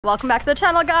Welcome back to the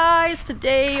channel, guys.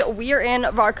 Today we are in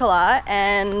Varkala,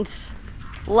 and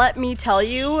let me tell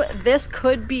you, this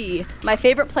could be my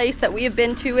favorite place that we have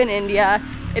been to in India.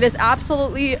 It is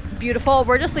absolutely beautiful.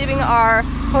 We're just leaving our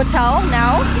hotel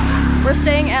now. We're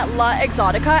staying at La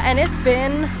Exotica, and it's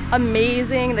been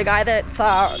amazing. The guy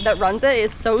that runs it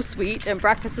is so sweet, and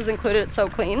breakfast is included. It's so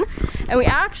clean. And we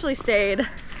actually stayed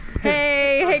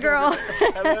hey girl.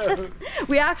 Hello.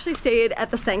 We actually stayed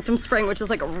at the Sanctum Spring, which is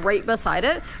like right beside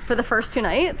it, for the first 2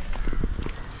 nights.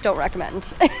 Don't recommend.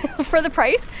 For the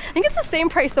price, I think it's the same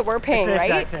price that we're paying, It's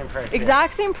the right? exact same price,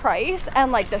 exact same price,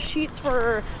 and like the sheets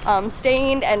were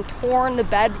stained and torn. The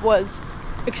bed was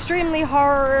extremely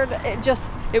hard.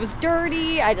 It was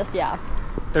dirty. Yeah.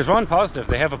 There's one positive,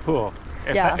 they have a pool.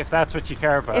 If that's what you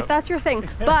care about. If that's your thing.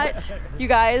 But you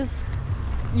guys,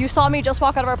 you saw me just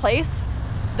walk out of our place.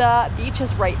 The beach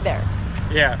is right there.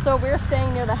 Yeah. So we're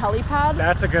staying near the helipad.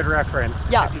 That's a good reference.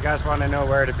 Yeah. If you guys want to know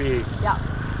where to be. Yeah.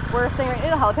 We're staying right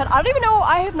near the helipad. I don't even know,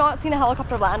 I have not seen a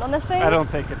helicopter land on this thing. I don't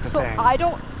think it's a thing. I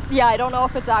don't know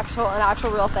if it's an actual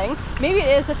real thing. Maybe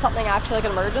it is if something actually like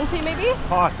an emergency, maybe.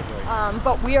 Possibly.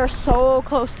 But we are so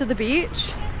close to the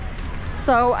beach.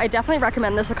 So I definitely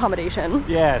recommend this accommodation.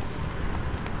 Yes.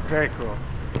 Very cool.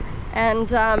 And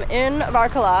in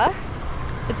Varkala,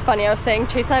 it's funny, I was saying,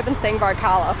 Chase and I have been saying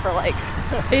Varkala for like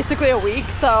basically a week,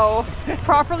 so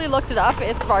properly looked it up,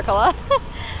 it's Varkala.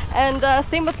 And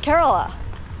same with Kerala.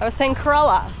 I was saying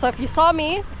Kerala, so if you saw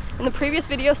me in the previous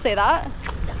video say that,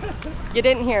 you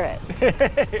didn't hear it.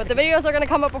 But the videos are going to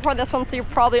come up before this one, so you're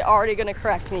probably already going to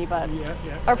correct me, but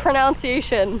our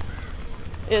pronunciation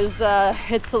is,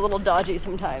 it's a little dodgy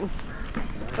sometimes.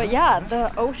 But yeah,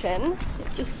 the ocean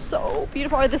is so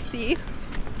beautiful, or the sea,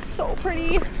 so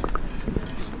pretty.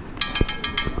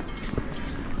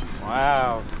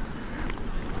 Wow.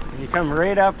 You come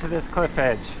right up to this cliff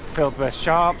edge filled with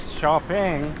shops,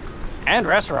 shopping, and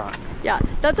restaurant. Yeah,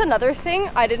 that's another thing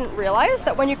I didn't realize,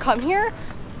 that when you come here,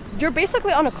 you're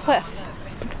basically on a cliff.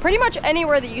 Pretty much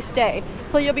anywhere that you stay.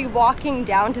 So you'll be walking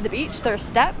down to the beach, there's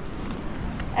steps,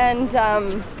 and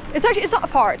it's not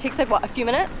far. It takes like, what, a few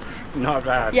minutes? Not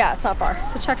bad. Yeah, it's not far.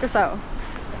 So check this out.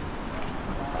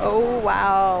 Oh,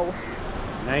 wow.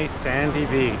 Nice sandy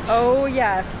beach. Oh,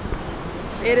 yes.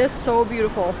 It is so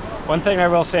beautiful. One thing I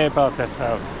will say about this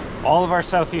though, all of our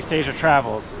Southeast Asia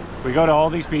travels, we go to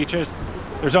all these beaches,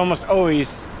 there's almost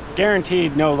always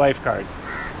guaranteed no lifeguards.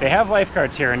 They have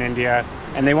lifeguards here in India,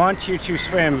 and they want you to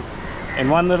swim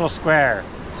in one little square.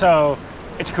 So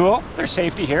it's cool, there's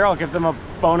safety here, I'll give them a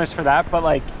bonus for that, but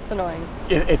like, It's annoying.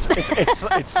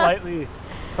 It's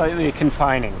slightly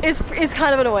confining. It's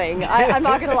kind of annoying. I'm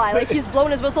not gonna lie. Like, he's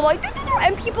blown his whistle like,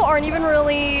 and people aren't even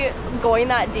really going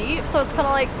that deep, so it's kind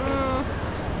of like,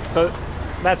 So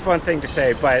that's one thing to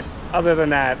say, but other than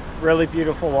that, really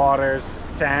beautiful waters,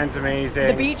 sand's amazing.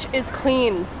 The beach is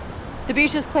clean. The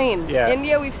beach is clean. Yeah.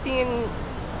 India, we've seen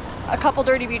a couple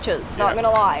dirty beaches, not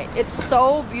gonna lie. It's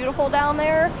so beautiful down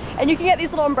there, and you can get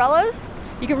these little umbrellas.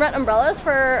 You can rent umbrellas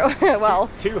for, well,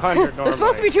 200 normally. They're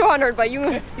supposed to be 200, but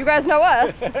you guys know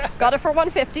us. Got it for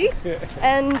 150.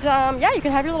 And yeah, you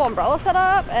can have your little umbrella set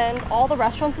up, and all the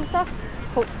restaurants and stuff.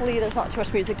 Hopefully there's not too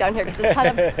much music down here because it's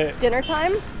kind of dinner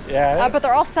time. Yeah. But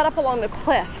they're all set up along the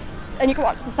cliff, and you can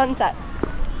watch the sunset.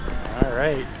 All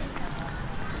right.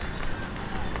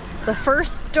 The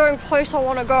first darn place I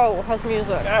want to go has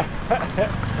music.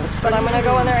 But I'm gonna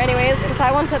go in there anyways because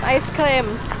I want an ice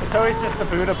cream. It's always just the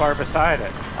Buddha bar beside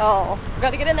it. Oh, we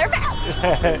gotta get in there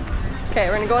fast. Okay,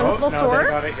 we're gonna go in this little store. They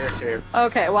got it here too.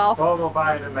 Okay, well. We'll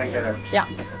buy it and then get it. Yeah.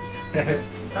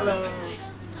 Hello.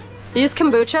 These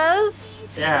kombuchas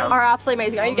Yeah. are absolutely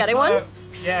amazing. Are you getting one?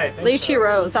 Yeah, I think Lychee so.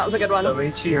 Rose, that was a good one. The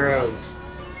lychee rose.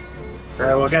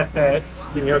 Alright, we'll get this,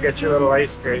 and you'll get your little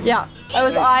ice cream. Yeah, I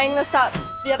was eyeing this up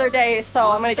the other day,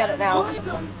 so I'm gonna get it now.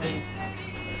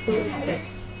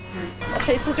 While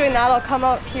Chase is doing that, I'll come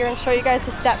out here and show you guys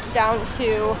the steps down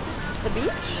to the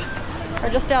beach, or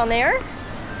just down there.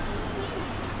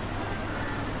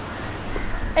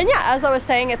 And yeah, as I was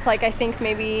saying, it's like, I think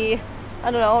maybe,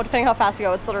 I don't know, depending how fast you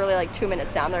go, it's literally like 2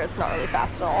 minutes down there. It's not really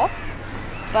fast at all.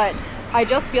 But I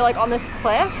just feel like on this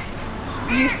cliff,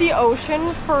 you see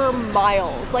ocean for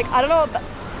miles. Like, I don't know,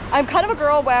 I'm kind of a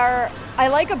girl where I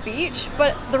like a beach,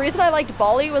 but the reason I liked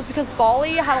Bali was because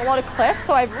Bali had a lot of cliffs,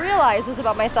 so I've realized this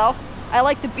about myself. I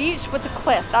like the beach with the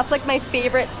cliff. That's like my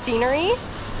favorite scenery.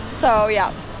 So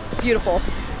yeah, beautiful. All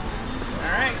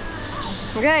right.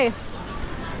 Okay.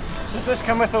 Does this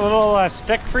come with a little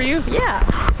stick for you? Yeah.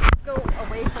 Let's go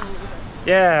away from you.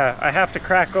 Yeah, I have to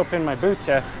crack open my boot.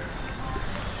 All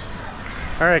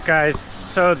right, guys.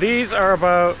 So these are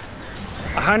about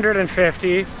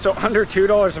 150, so under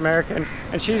 $2 American,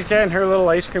 and she's getting her little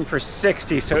ice cream for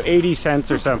 60, so 80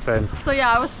 cents or something. So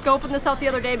yeah, I was scoping this out the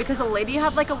other day because a lady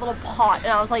had like a little pot,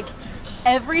 and I was like,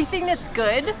 everything that's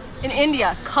good in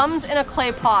India comes in a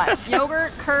clay pot.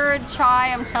 Yogurt, curd,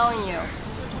 chai, I'm telling you.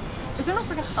 Is there no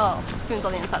freaking, oh, spoon's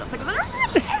on the inside. I was like, is there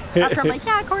after I'm like,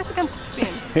 yeah, of course it comes with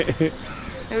a spoon.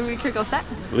 Maybe we could go sit.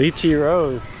 Lychee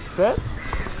rose. Sit?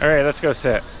 All right, let's go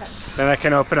sit. Okay. Then I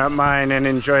can open up mine and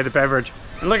enjoy the beverage.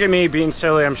 And look at me being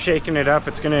silly, I'm shaking it up.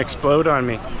 It's gonna explode on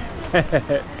me.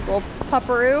 Little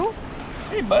pupperoo.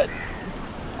 Hey, bud.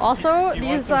 Also,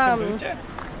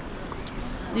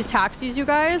 these taxis, you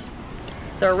guys,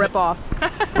 they're a rip-off.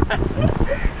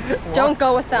 Don't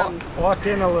go with them. Walk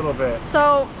in a little bit.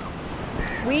 So,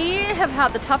 we have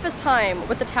had the toughest time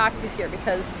with the taxis here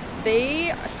because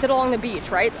they sit along the beach,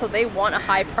 right? So they want a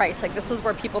high price. Like, this is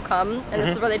where people come, and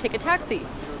this is where they take a taxi.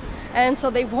 And so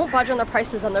they won't budge on their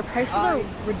prices, and their prices are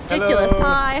ridiculous. Hello.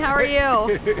 Hi, how are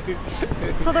you?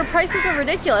 So their prices are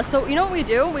ridiculous. So you know what we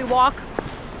do?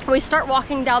 We start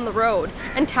walking down the road,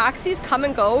 and taxis come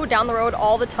and go down the road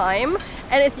all the time.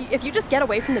 And if you just get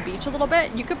away from the beach a little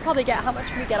bit, you could probably get, how much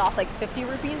can we get off? Like 50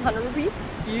 rupees, 100 rupees?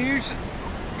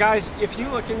 Guys, if you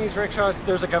look in these rickshaws,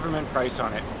 there's a government price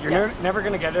on it. You're never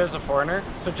going to get it as a foreigner,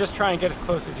 so just try and get as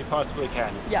close as you possibly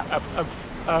can. Yeah.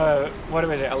 What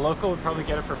is it? A local would probably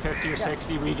get it for 50 or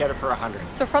 60. We get it for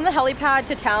 100. So from the helipad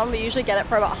to town, we usually get it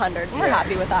for about 100, and we're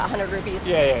happy with that, 100 rupees.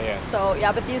 Yeah. So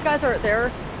yeah, but these guys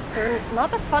they're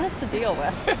not the funnest to deal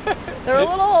with. They're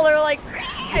like,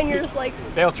 and you're just like.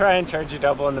 They'll try and charge you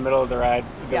double in the middle of the ride.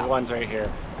 The ones right here.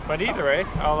 But either way,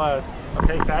 I'll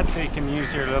take that so you can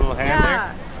use your little hand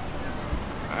there.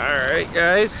 All right,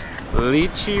 guys,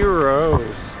 lychee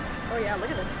rose. Oh yeah, look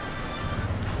at this.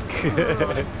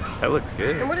 That looks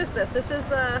good. And what is this? This is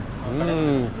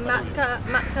matka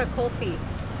kulfi,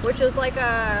 which is like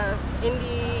a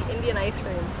Indian ice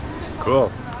cream.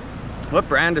 Cool. What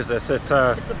brand is this? It's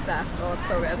the best. Oh, it's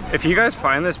so good. If you guys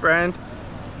find this brand,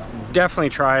 definitely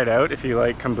try it out if you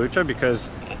like kombucha, because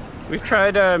we've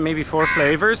tried maybe 4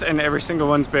 flavors and every single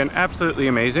one's been absolutely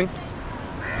amazing.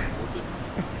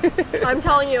 I'm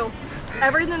telling you,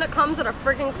 everything that comes in a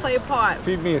freaking clay pot.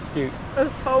 Feed me a scoop.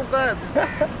 It's so good.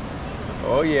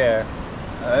 Oh yeah.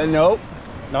 Nope.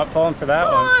 Not falling for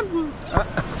that one.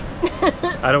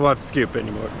 I don't want the scoop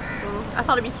anymore. I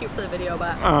thought it'd be cute for the video,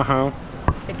 but I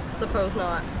suppose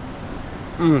not.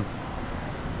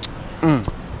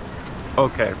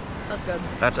 Okay. That's good.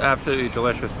 That's absolutely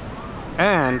delicious.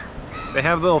 And they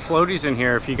have little floaties in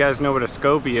here if you guys know what a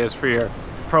SCOBY is for your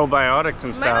probiotics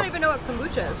and stuff. You might not even know what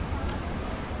kombucha is.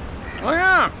 Oh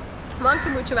yeah. Come on,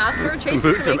 kombucha master. Chase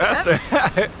used to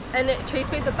make it. And Chase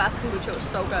made the best kombucha. It was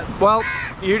so good. Well,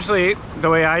 usually the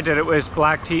way I did it was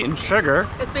black tea and sugar.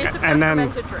 It's basically a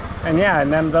fermented drink. And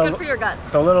then good for your guts.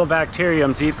 The little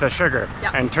bacteriums eat the sugar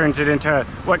and turns it into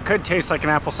what could taste like an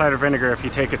apple cider vinegar if you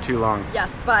take it too long. Yes,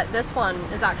 but this one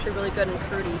is actually really good and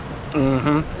fruity.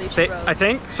 I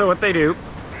think, so what they do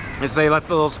is they let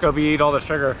the little SCOBY eat all the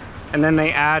sugar, and then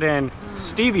they add in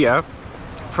stevia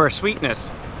for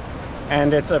sweetness.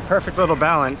 And it's a perfect little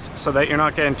balance so that you're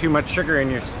not getting too much sugar in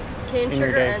your cane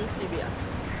sugar and stevia.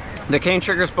 The cane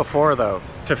sugar's before though,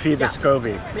 to feed the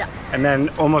SCOBY. Yeah. And then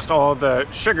almost all the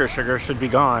sugar should be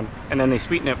gone, and then they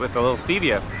sweeten it with a little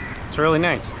stevia. It's really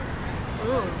nice.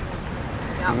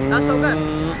 Yeah, that's so good.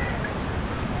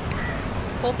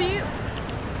 Kulfi,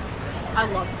 I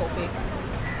love kulfi.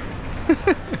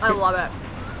 I love it.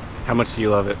 How much do you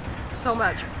love it? So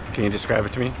much. Can you describe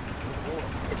it to me?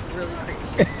 It's really creamy.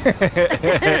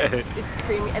 It's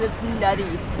creamy and it's nutty.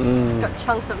 It's got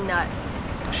chunks of nut.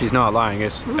 She's not lying,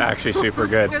 it's actually super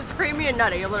good. It's creamy and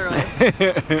nutty, literally.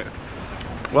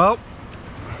 Well,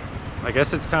 I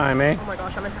guess it's time, eh? Oh my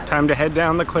gosh, I'm excited. Time to head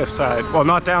down the cliffside. Well,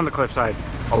 not down the cliffside,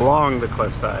 along the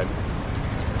cliffside.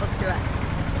 Let's do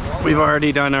it. We've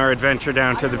already done our adventure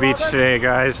down to the beach today,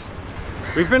 guys.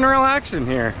 We've been relaxing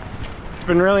here. It's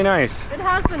been really nice. It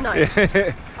has been nice.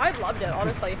 I've loved it,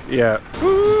 honestly. Yeah.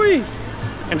 Woo-wee.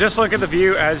 And just look at the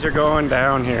view as you're going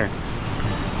down here.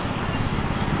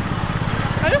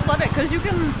 I just love it because you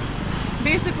can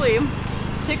basically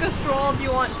take a stroll if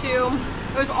you want to.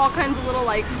 There's all kinds of little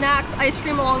like snacks, ice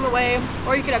cream along the way,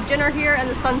 or you could have dinner here, and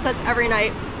the sun sets every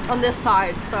night on this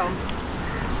side. So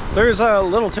there's a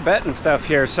little Tibetan stuff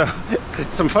here, so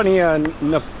some funny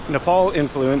Nepal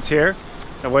influence here,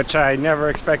 which I never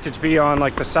expected to be on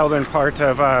like the southern part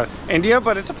of India,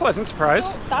 but it's a pleasant surprise.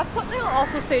 Well, that's something I'll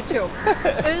also say too.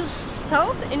 Is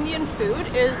South Indian food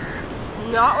is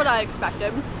not what I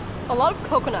expected. A lot of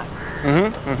coconut.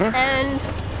 And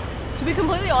to be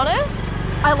completely honest,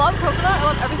 I love coconut, I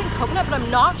love everything coconut, but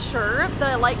I'm not sure that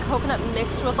I like coconut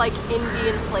mixed with like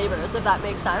Indian flavors, if that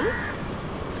makes sense.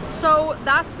 So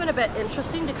that's been a bit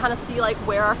interesting to kind of see like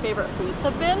where our favorite foods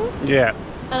have been. Yeah.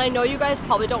 And I know you guys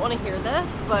probably don't want to hear this,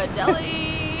 but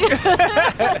Delhi,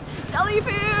 Delhi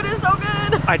food is so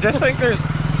good. I just think there's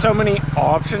so many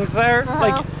options there.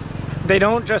 Like, they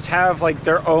don't just have like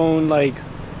their own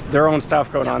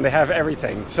stuff going on. They have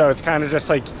everything. So it's kind of just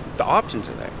like the options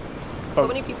are there. So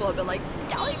many people have been like,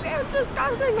 Delhi food is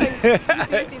disgusting. Like, you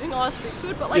see us eating a lot of street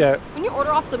food, but like when you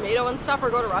order off Zomato and stuff or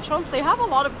go to restaurants, they have a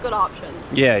lot of good options.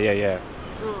 Yeah.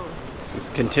 Let's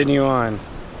continue on.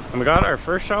 And we got our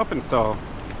first shopping stall.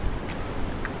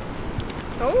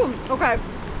 Oh, okay.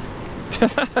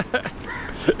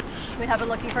 We have been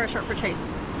looking for a shirt for Chase.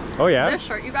 Oh yeah? This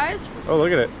shirt, you guys. Oh,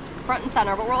 look at it. Front and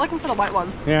center, but we're looking for the white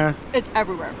one. Yeah. It's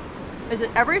everywhere. It's in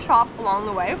every shop along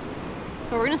the way.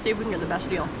 So we're gonna see if we can get the best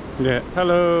deal. Yeah.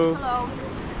 Hello. Hello.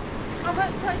 How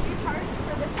much do you charge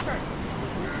for this shirt?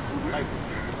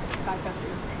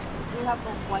 $5.50. We have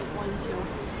the white one too.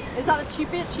 Is that the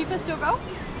cheapest you'll go?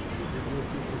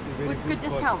 What's good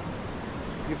discount?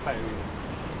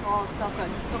 Oh, it's not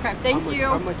good. Okay, thank you.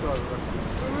 How much was it?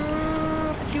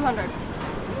 200.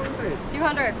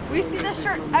 200. We see this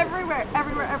shirt everywhere.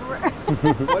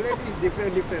 Quality is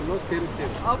different, no same.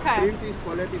 Okay. Print is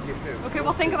quality different. Okay,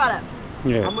 we'll think about it.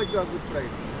 Yeah. How much was good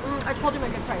price? I told you my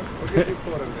good price. Okay,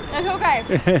 400. It's okay.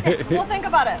 We'll think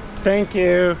about it. Thank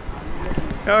you.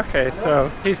 Okay, so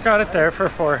he's got it there for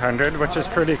 400, which is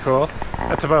pretty cool.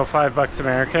 That's about $5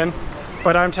 American.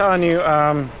 But I'm telling you,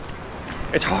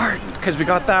 it's hard because we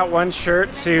got that one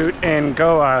shirt suit in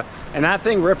Goa and that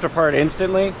thing ripped apart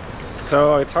instantly.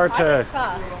 So it's hard to...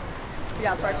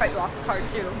 Yeah, sorry, I cut you off. It's hard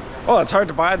too. Oh, it's hard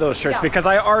to buy those shirts because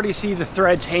I already see the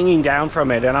threads hanging down from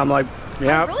it and I'm like,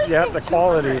 yeah, the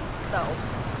quality. Though.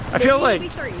 I feel like,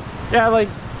 $3. yeah, like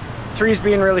 3's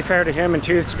being really fair to him and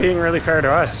 2's being really fair to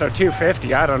us. So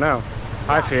 $2.50, I don't know.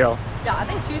 Yeah. I feel. Yeah, I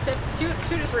think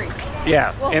 2 to 3.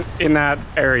 Yeah, well, in that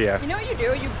area. You know what you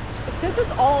do? Since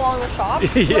it's all along the shop,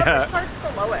 whoever starts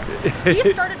the lowest.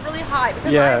 He started really high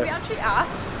because we actually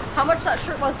asked how much that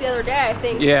shirt was the other day, I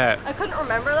think. Yeah. I couldn't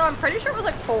remember though. I'm pretty sure it was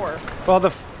like 4. Well,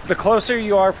 the closer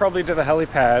you are probably to the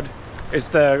helipad is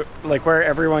like where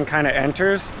everyone kind of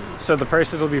enters. So the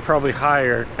prices will be probably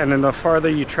higher. And then the farther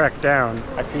you trek down,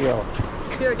 I feel.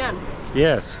 Here again.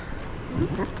 Yes.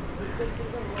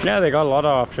 Yeah, they got a lot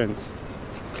of options.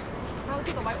 I don't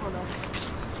see the white one though.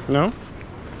 No?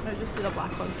 I just see the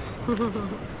black one.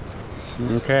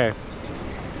 Okay.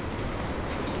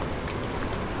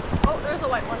 Oh, there's the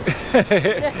white one.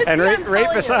 And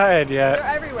right beside, yeah. They're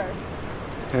everywhere.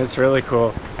 It's really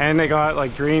cool. And they got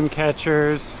like dream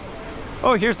catchers.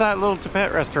 Oh, here's that little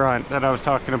Tibet restaurant that I was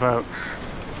talking about.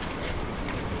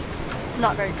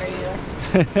 Not very great either.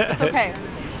 It's okay.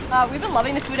 We've been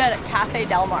loving the food at Cafe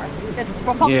Del Mar.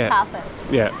 We'll probably pass it.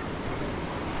 Yeah.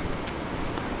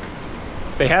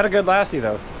 They had a good lassi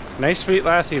though. Nice sweet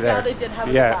lassi there. Yeah, they did have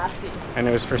a good lassi. And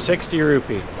it was for 60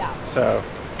 rupee. Yeah. So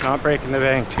not breaking the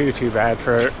bank too bad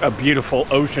for a beautiful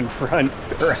oceanfront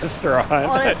restaurant.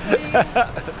 Honestly,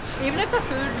 even if the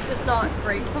food is not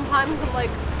great sometimes, I'm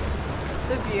like,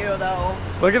 the view though.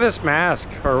 Look at this mask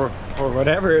or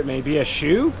whatever it may be, a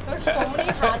shoe? There's so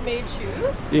many handmade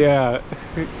shoes. Yeah.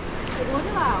 Look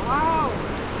at that, wow.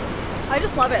 I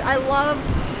just love it. I was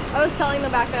telling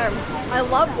them back there, I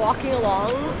love walking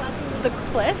along the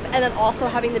cliff and then also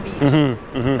having the beach.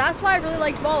 That's why I really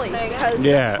liked Bali, because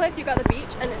the cliff you got the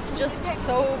beach and it's just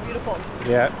so beautiful.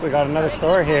 Yeah, we got another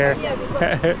store here.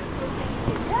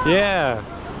 Yeah.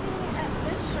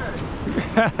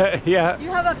 Yeah.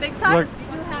 You have a big size? Look.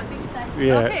 You have big size.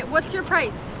 Yeah. Okay, what's your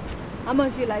price? How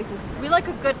much you like this? We like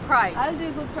a good price. I'll do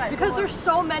a good price. Because there's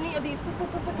so many of these.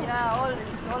 Yeah,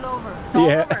 it's all over. It's all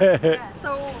over. Yeah.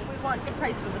 So we want good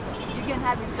price for this one. You can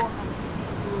have it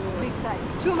 400. Big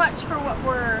size. Too much for what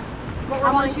we're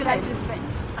How much you like to spend?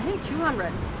 I think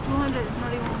 200. 200 is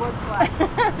not even worth for us.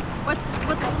 What's a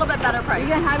little bit better price? You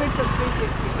can have it for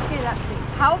 350. Okay, that's it.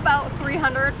 How about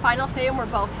 300? Final say, and we're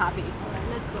both happy. Alright,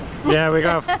 let's go. Yeah, we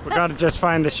got to just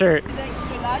find the shirt. Is that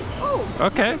extra large? Oh.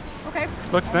 Okay. Okay.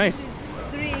 Looks nice. This is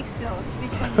 3XL.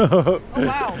 Which one? Oh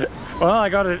wow. Well, I'll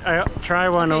try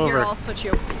one Okay, over. here, I'll switch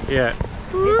you. Yeah.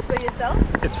 It's for yourself?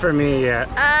 It's for me, yeah.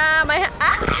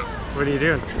 What are you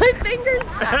doing? My fingers.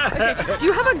 Okay. Do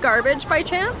you have a garbage by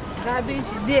chance? Garbage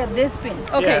there, this bin.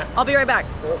 Okay, Yeah. I'll be right back.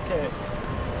 Okay.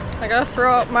 I gotta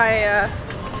throw out my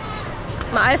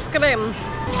my ice cream.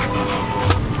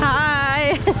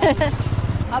 Hi.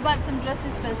 How about some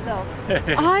dresses for yourself?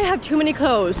 I have too many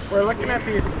clothes. We're looking at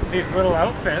these little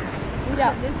outfits.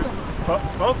 Yeah. This one's.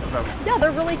 Both of them. Yeah,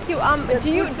 they're really cute.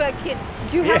 Do you Good for kids.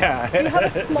 do you have Yeah. do you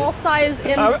have a small size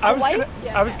in I was white? gonna,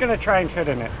 Yeah. I was gonna try and fit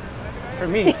in it. For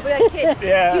me. For your kids.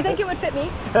 Yeah. Do you think it would fit me?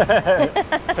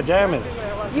 Pajamas.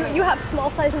 You have small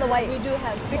size in the white. We do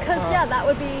have. Because yeah, that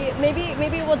would be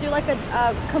maybe we'll do like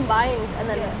a combined and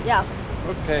then yeah.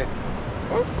 Okay.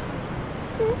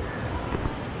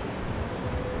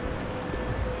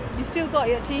 You still got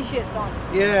your t-shirts on.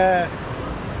 Yeah.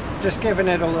 Just giving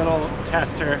it a little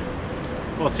tester.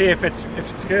 We'll see if it's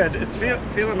good. It's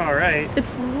feeling all right.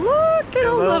 It's looking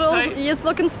a little little. tight? It's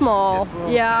looking small. It's a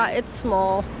little Yeah, tight. it's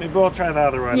small. Maybe we'll try the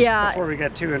other one. Yeah. Before we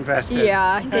get too invested.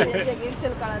 Yeah.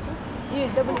 XL color. You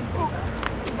double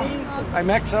I'm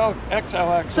XL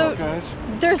So- guys.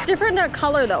 There's different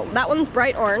color though. That one's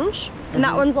bright orange, and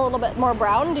that one's a little bit more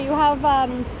brown. Do you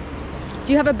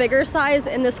have a bigger size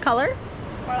in this color?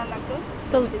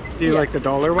 The- Do you yeah. like the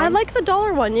dollar one? I like the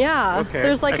dollar one. Yeah. Okay.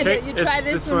 There's like I think- You try Is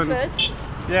this this one one- first,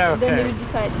 Yeah, then you okay. will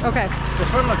decide. Okay.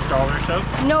 This one looks dollar, so.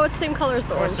 No, it's same color as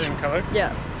the Oh, orange. same color.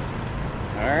 Yeah.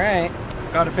 All right.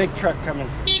 Got a big truck coming.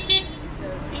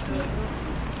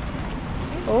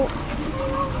 Oh.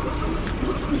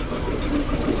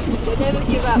 You never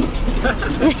give up.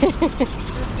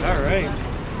 All right.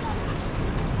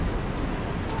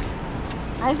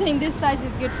 I think this size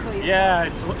is good for you. Yeah,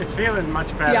 it's feeling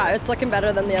much better. Yeah, it's looking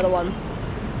better than the other one.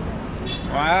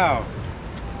 Wow.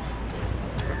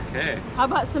 Okay. How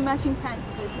about some matching pants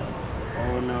for yourself?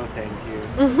 Oh no, thank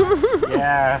you.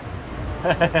 Yeah.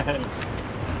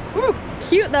 Woo,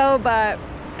 cute though, but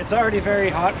It's already very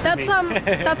hot for me.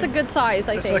 that's a good size,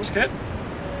 I This think. looks good.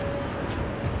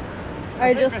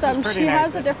 I think just this is pretty she nice.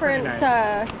 has a This is pretty different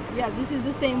nice. Yeah, this is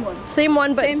the same one. same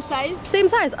one but Same size. same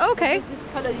size. Okay. Just this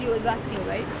color you was asking,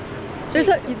 right? There's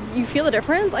you feel the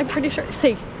difference? I'm pretty sure.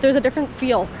 See, there's a different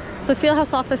feel. So feel how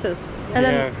soft this is. And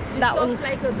then It's that soft one's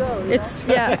like a girl. You it's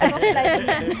know? yeah. Soft like a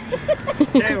man.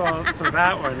 Okay, well, so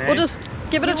that one, eh? We'll just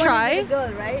give it a You want try. a girl,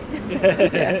 right?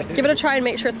 Yeah. Give it a try and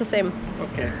make sure it's the same.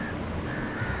 Okay.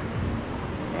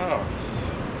 Oh,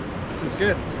 this is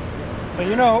good. But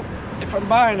you know, if I'm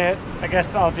buying it, I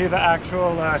guess I'll do the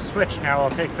actual switch now. I'll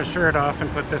take the shirt off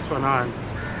and put this one on.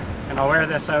 And I'll wear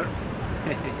this out.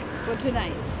 For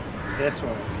tonight. This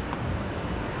one.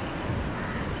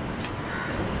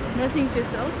 Nothing for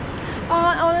yourself?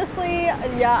 Honestly,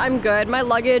 yeah, I'm good. My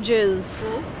luggage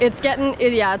is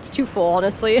it's too full,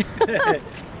 honestly.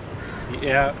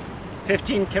 Yeah.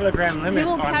 15 kilogram limit. He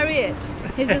will on- carry it.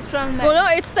 He's a strong man. Well, no,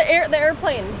 it's the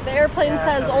airplane. The airplane Yeah,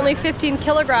 says that's only right. 15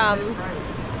 kilograms.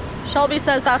 Shelby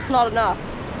says that's not enough.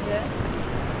 Yeah.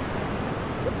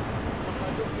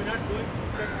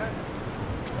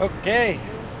 Okay.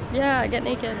 Yeah, get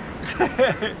naked.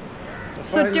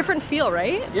 So different feel,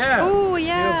 right? Yeah. Oh, Feels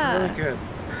yeah. really good.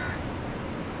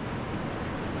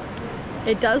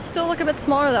 It does still look a bit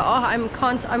smaller though. Oh,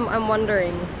 I'm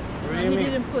wondering. What do No, you he mean?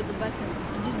 didn't put the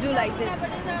buttons. Just do like this.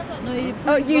 No, you put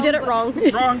Oh, you did it button.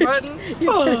 wrong. Wrong button?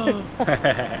 You Oh.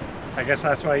 I guess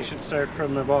that's why you should start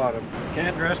from the bottom.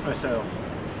 Can't dress myself.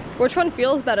 Which one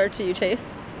feels better to you,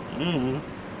 Chase?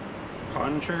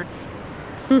 Cotton shirts.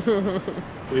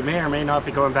 We may or may not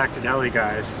be going back to Delhi,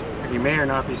 guys. And you may or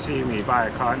not be seeing me buy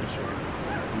a cotton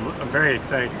shirt. I'm very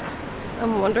excited.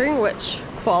 I'm wondering which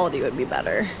quality would be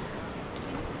better.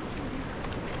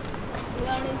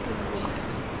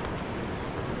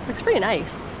 Looks pretty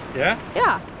nice. Yeah?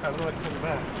 Yeah. Have a look from the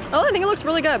back. Oh, I think it looks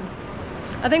really good.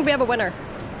 I think we have a winner.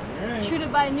 Alright.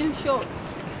 Should buy new shorts.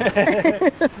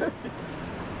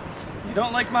 You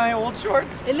don't like my old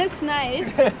shorts? It looks nice.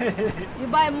 You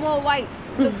buy more white.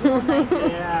 Looks more nicer.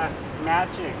 Yeah,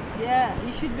 matching. Yeah,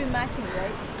 you should be matching,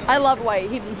 right? I love white.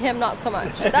 Him not so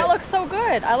much. That looks so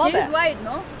good. I love He's it. white,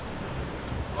 no?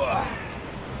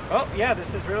 Oh, yeah,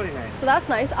 this is really nice. So that's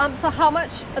nice. So how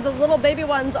much the little baby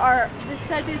ones are? This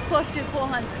set is cost you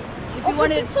 400. If Oh, you but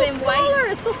want it it's so same smaller.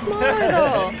 white. It's so smaller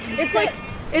though.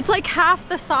 It's like half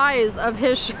the size of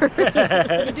his shirt. We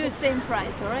do it same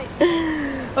price, alright?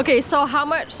 Okay, so how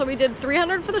much? So we did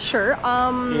 300 for the shirt.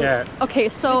 Yeah. Okay,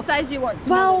 so What size you want?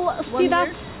 well, Smallest? see 1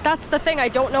 year? that's the thing. I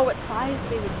don't know what size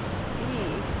they would be.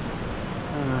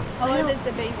 How old is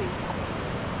the baby?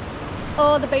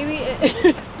 Oh, the baby.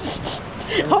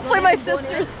 Hopefully my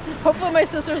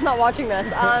sister's not watching this.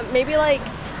 Maybe like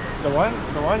The one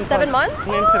 7 months.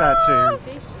 Into that soon.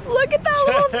 See? Look at that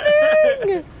little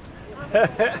thing.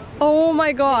 Oh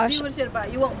my gosh.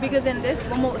 You want bigger than this?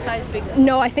 One more size bigger.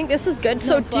 No, I think this is good.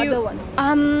 So No, for do you, other one.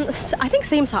 I think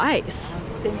same size.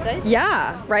 Same size?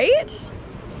 Yeah, right?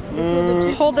 This will be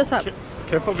too Hold this up.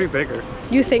 Kip will be bigger.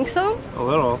 You think so? A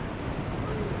little.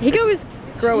 He could always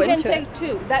grow You can into take it.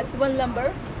 2. That's one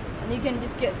lumber. And and you can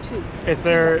just get 2. Is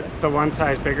there the one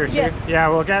size bigger too? Yeah. Yeah,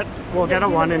 we'll get a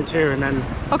 1 and 2 and then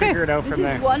figure it out This from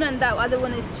is there. 1 and that other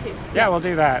one is 2. Yeah, we'll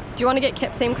do that. Do you want to get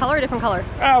Kip same color or different color?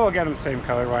 Oh, we'll get them same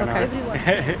color. Why Okay. not? Everyone's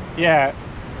same. Yeah.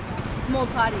 Small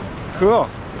party. Cool.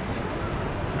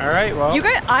 All right. Well. You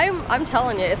guys, I'm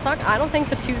telling you, it's not. I don't think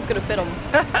the 2's gonna fit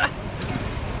them.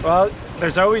 Well,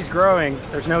 there's always growing.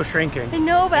 There's no shrinking. I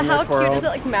know, but in how this cute world. is it?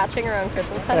 Like matching around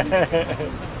Christmas time.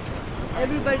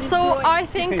 Everybody's So growing. I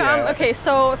think Yeah. okay.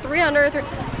 So 300.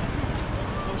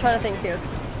 I'm trying to think here.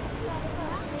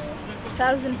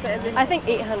 1,000 for everything. I think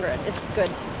 800 is good.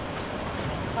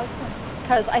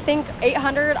 Because I think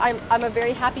 800, I'm a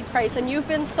very happy price, and you've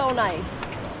been so nice.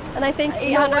 And I think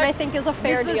 800, I think, is a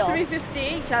fair this was deal. 350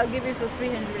 each. I'll give you for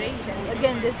 300 each. And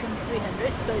again, this one's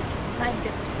 300, so it's 950.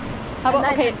 How about,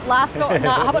 And okay, 900. last go, no,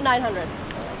 how about 900?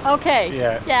 Okay.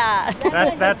 Yeah. Yeah.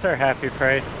 That's our happy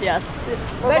price. Yes.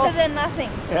 Better than nothing.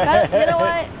 But you know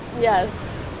what? Yes.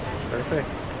 Perfect.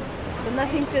 So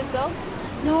nothing for sale.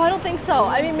 No, I don't think so.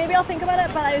 I mean, maybe I'll think about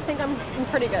it, but I think I'm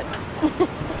pretty good. We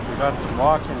got some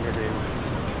walking to do.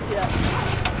 Yeah.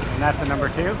 And that's a number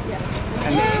 2? Yeah.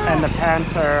 And the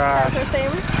pants are That's our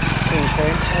same.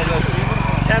 same.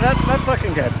 Yeah, that's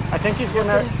looking good. I think he's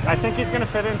gonna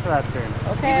fit into that soon. Even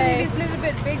Okay. if it's a little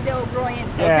bit big, they'll grow in.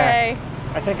 Yeah. Okay.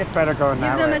 I think it's better going Give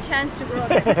that them way. a chance to grow.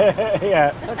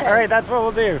 Yeah. All right, that's what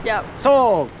we'll do. Yep.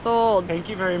 Sold. Sold. Thank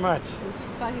you very much.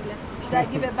 Should I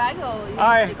give it back or? You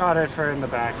I just got it for in the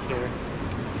back here.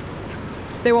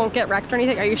 They won't get wrecked or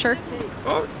anything. Are you sure?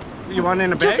 Oh, you want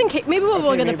in a bag? Just in case. Maybe we'll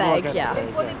Okay, get a maybe we'll bag. get Yeah. the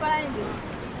bag. What they got in there?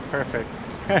 Perfect.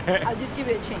 I'll just give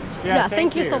it a change. Yeah.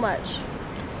 Thank you so much.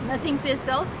 Nothing for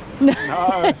yourself?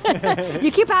 No.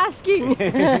 You keep asking.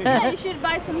 Yeah, you should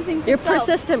buy something for You're yourself.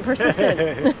 persistent.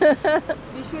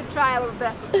 We should try our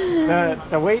best.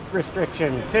 The weight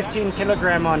restriction, 15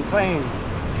 kilogram on plane.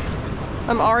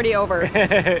 I'm already over.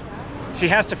 She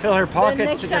has to fill her But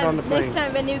pockets to get on the plane. next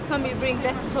time when you come, you bring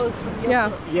less clothes from your Yeah.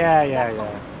 clothes. Yeah.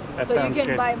 That So you sounds can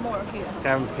good. buy more here.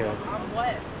 Sounds good.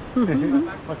 What?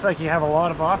 Looks like you have a lot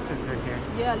of options in here.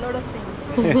 Yeah, a lot of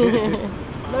things.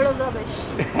 A lot of rubbish.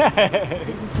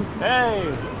 Hey!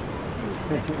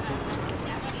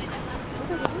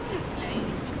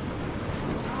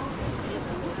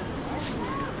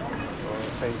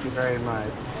 Thank you very much.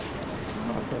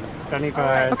 Awesome.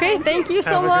 Dhanyavad. Okay, thank you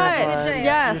so Have a good much. one.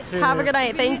 Yes, You too. have a good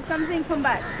night. If you need Thanks. something, come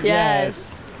back. Yes.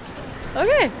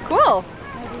 Okay, cool.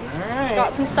 Alright.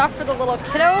 Got some stuff for the little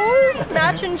kiddos.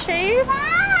 Match and chase.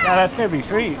 Yeah, that's gonna be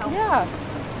sweet. Yeah.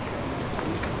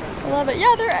 I love it.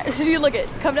 Yeah, they're. See, look it.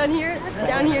 Come down here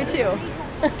too.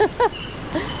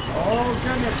 Oh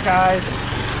goodness, guys.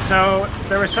 So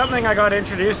there was something I got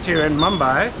introduced to in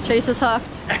Mumbai, Chase is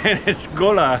hooked. and it's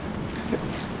Gola.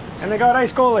 And they got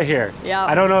ice Gola here. Yeah.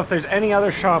 I don't know if there's any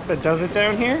other shop that does it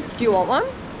down here. Do you want one?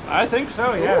 I think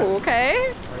so, yeah. Ooh,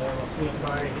 okay. We'll sneak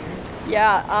by here.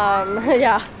 Yeah.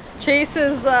 Yeah. Chase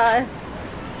is.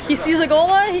 He sees a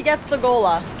Gola, he gets the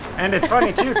Gola. And it's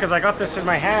funny too, because I got this in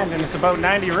my hand and it's about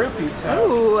 90 rupees.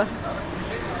 So. Ooh.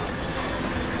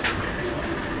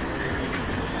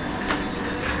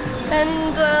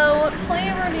 And what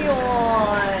flavor do you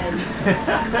want?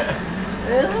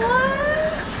 This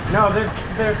one? No,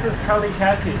 there's this Kali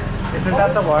Kati. Isn't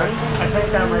that the one? I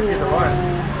think that might be the one.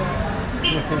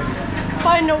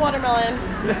 Fine, no watermelon.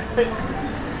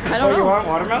 I don't Oh, you know. want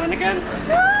watermelon again? It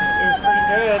was pretty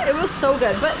good. It was so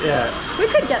good, but Yeah. we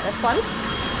could get this one.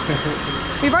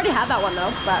 We've already had that one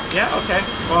though, but Yeah, okay.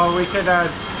 Well, we could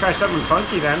try something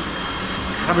funky then.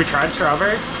 Have we tried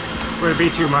strawberry? Would it be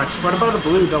too much? What about a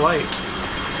blue delight?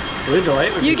 Blue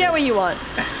delight would you be get good. what you want.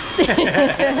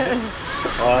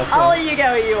 Well, that's I'll let you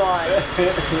get what you want.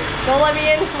 Don't let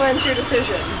me influence your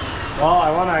decision. well,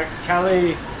 I want a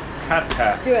Kali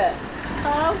Kata. Do it.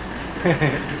 Hello?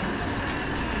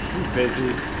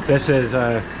 Busy. This is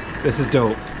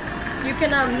dope. You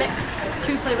can mix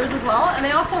 2 flavors as well, and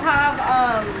they also have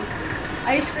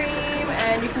ice cream,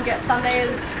 and you can get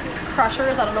sundaes,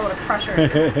 crushers. I don't know what a crusher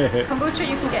is. Kombucha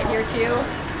you can get here too.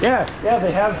 Yeah,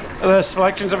 they have the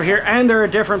selections over here, and they're a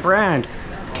different brand.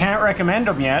 Can't recommend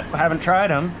them yet. Haven't tried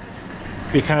them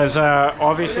because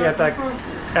obviously at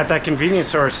that convenience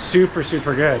store is super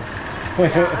good.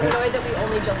 Yeah, I'm annoyed that we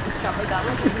only just discovered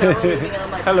them because now we're leaving and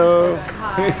I'm like, Hello. so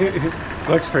good. Hi.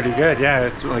 Looks pretty good. Yeah,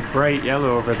 it's like bright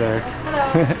yellow over there.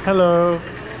 Hello. Hello.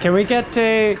 Can we get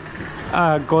a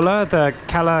Gola, the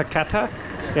Kala Kata?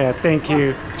 Yeah, thank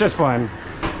you. Just one.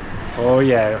 Oh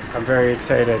yeah, I'm very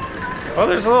excited. Oh,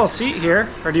 there's a little seat here.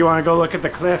 Or do you want to go look at the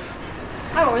cliff?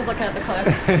 I'm always looking at the cliff.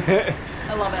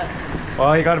 I love it.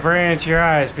 Well, you got to bring it into your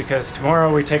eyes because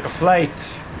tomorrow we take a flight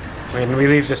when we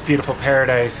leave this beautiful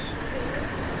paradise.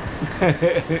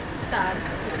 Sad.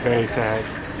 Very sad.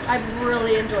 I've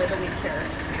really enjoyed the week here.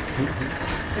 It's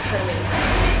been amazing.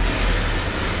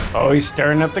 Oh, he's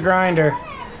stirring up the grinder.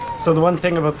 So the one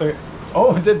thing about the...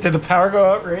 Oh, did the power go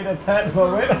out right at that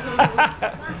moment?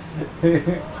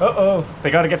 Uh-oh. They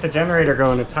got to get the generator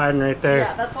going. It's hiding right there.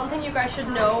 Yeah, that's one thing you guys should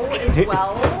know as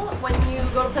well. When you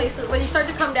go to places, when you start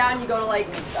to come down, you go to like,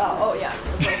 oh yeah.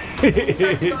 When you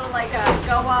start to go to like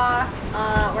Gola,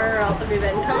 where else have we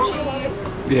been? Kochi,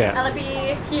 Yeah.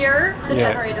 Shelby. Here, the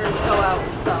generators go out,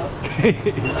 so.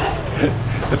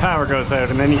 The power goes out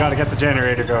and then you got to get the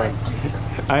generator going.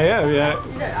 I am, yeah.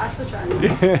 You actually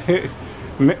try.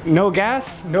 No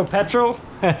gas, no petrol.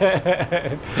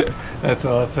 That's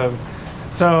awesome.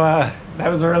 So that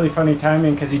was a really funny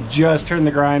timing because he just turned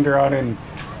the grinder on and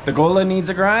the Gola needs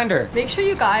a grinder. Make sure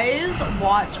you guys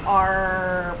watch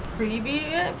our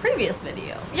previous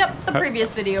video. Yep, the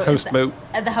previous video is the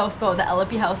houseboat, the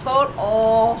LP houseboat.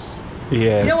 Oh,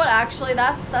 yes. You know what? Actually,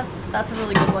 that's a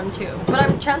really good one too.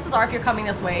 But chances are, if you're coming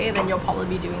this way, then you'll probably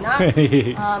be doing that,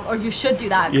 or you should do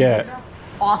that. Yeah. It's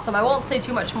awesome. I won't say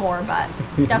too much more, but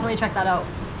definitely check that out.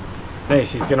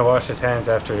 Nice. He's gonna wash his hands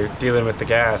after dealing with the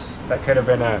gas. That could have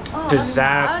been a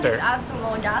disaster. Add some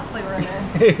little gas flavor in there.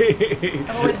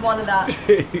 I've always wanted that.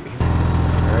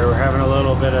 Alright, we're having a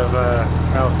little bit of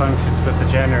malfunctions with the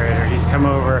generator. He's come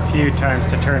over a few times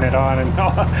to turn it on and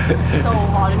It's so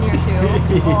hot in here too.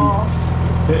 Oh,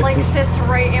 like sits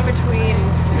right in between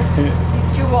these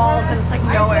two walls and it's like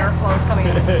no airflow is coming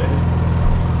in.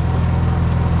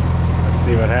 Let's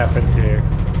see what happens here.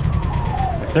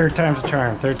 Third time's a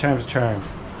charm, third time's a charm.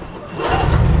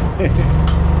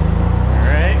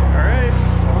 Alright, alright.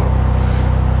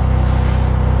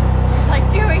 He's like,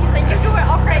 do it. He's like, you do it,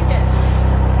 I'll crank it.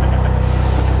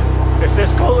 If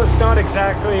this Gola's not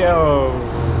exactly,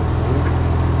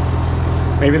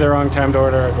 maybe the wrong time to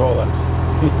order a Gola.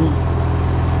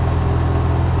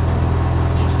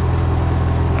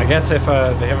 I guess if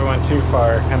they ever went too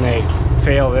far and they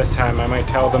fail this time, I might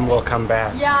tell them we'll come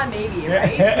back. Yeah, maybe,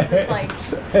 right? 'Cause it's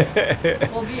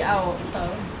like, we'll be out,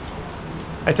 so.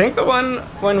 I think the one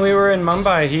when we were in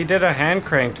Mumbai, he did a hand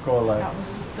cranked Gola. That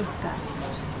was the best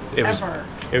ever.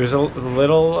 It was a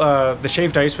little, the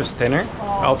shaved ice was thinner.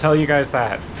 Oh. I'll tell you guys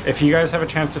that. If you guys have a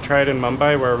chance to try it in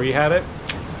Mumbai where we had it,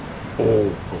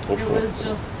 it was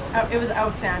just, it was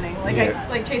outstanding. Like, yeah.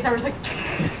 like Chase and I was like,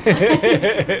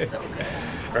 so good.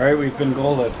 All right, we've been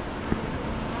Gola'd.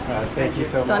 Thank you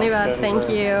so much. Donnie Bad, thank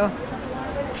you.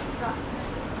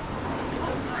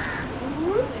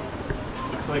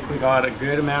 Looks like we got a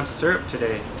good amount of syrup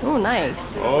today. Oh,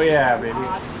 nice. Oh yeah, baby.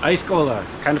 Ice Gola.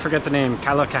 Kind of forget the name.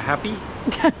 Kalakahapi?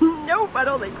 Nope, I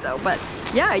don't think so. But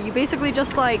yeah, you basically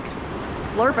just like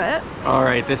slurp it. All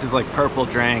right, this is like purple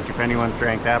drank. If anyone's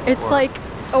drank that before. It's like,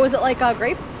 oh, is it like a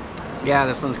grape? Yeah,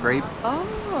 this one's grape.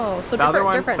 Oh, so the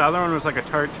different. The other one was like a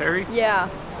tart cherry. Yeah.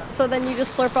 So then you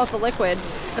just slurp out the liquid.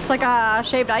 It's like a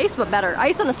shaved ice, but better.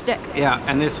 Ice on a stick. Yeah,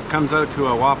 and this comes out to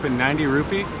a whopping 90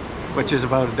 rupee, which is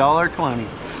about $1.20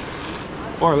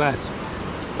 or less.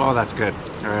 Oh, that's good.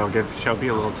 All right, I'll give Shelby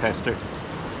a little tester.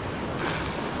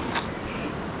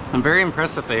 I'm very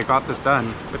impressed that they got this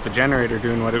done with the generator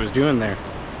doing what it was doing there.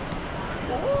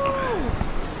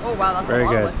 Oh wow, that's very a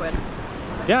lot good. of liquid.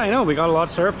 Yeah, I know. We got a lot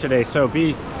of syrup today, so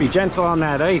be gentle on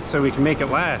that ice so we can make it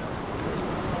last.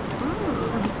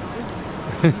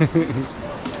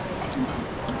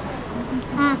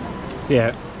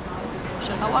 Yeah.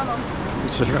 Should have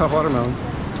watermelon. Sugar hot watermelon.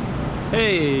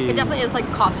 Hey. It definitely is like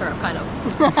cough syrup, kind of.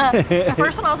 The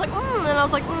first one I was like, and then I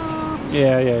was like,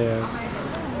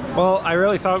 Yeah. Well, I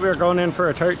really thought we were going in for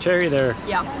a tart cherry there.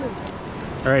 Yeah.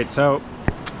 All right, so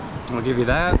I'll give you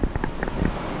that.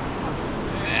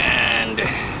 And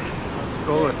it's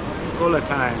Gola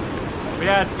time. But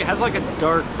yeah, it has like a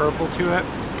dark purple to it.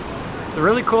 The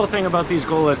really cool thing about these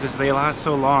Golas is they last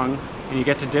so long and you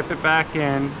get to dip it back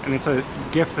in and it's a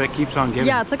gift that keeps on giving.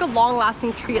 Yeah, it's like a long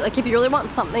lasting treat. Like if you really want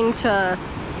something to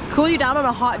cool you down on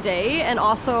a hot day and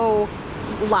also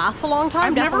last a long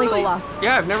time, definitely Gola.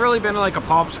 Yeah, I've never really been like a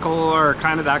popsicle or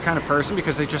kind of that kind of person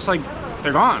because they just like,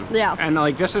 they're gone. Yeah. And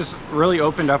like this has really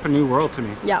opened up a new world to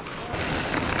me. Yep.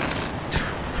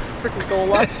 Freaking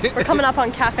Gola. We're coming up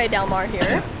on Cafe Del Mar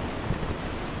here.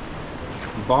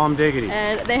 Bomb diggity.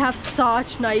 And they have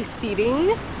such nice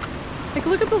seating. Like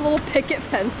look at the little picket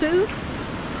fences.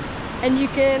 And you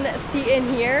can see in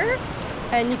here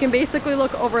and you can basically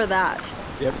look over that.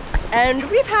 Yep. And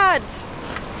we've had,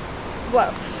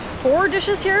 what, 4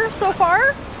 dishes here so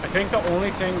far? I think the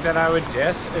only thing that I would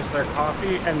diss is their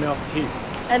coffee and milk tea.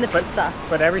 And the pizza.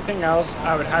 But everything else,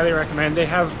 I would highly recommend. They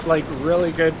have like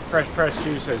really good fresh pressed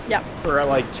juices. Yep. For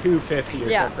like $2.50 or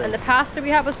yeah, something. and the pasta we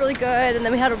had was really good, and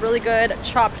then we had a really good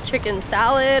chopped chicken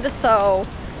salad. So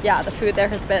yeah, the food there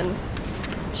has been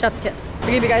chef's kiss.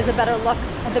 I'll give you guys a better look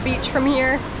at the beach from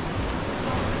here.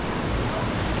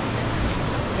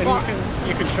 And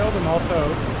you can show them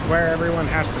also where everyone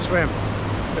has to swim.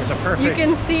 There's a perfect. You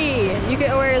can see.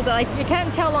 Where is it? Like you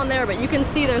can't tell on there, but you can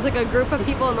see there's like a group of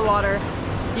people in the water.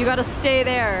 You got to stay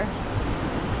there.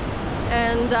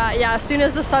 And yeah, as soon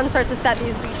as the sun starts to set,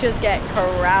 these beaches get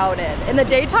crowded. In the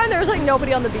daytime, there's like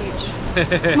nobody on the beach.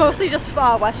 It's mostly just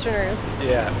Westerners.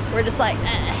 Yeah. We're just like,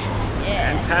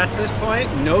 yeah. And past this point,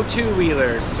 no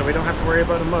two-wheelers, so we don't have to worry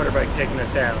about a motorbike taking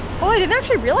us down. Oh, I didn't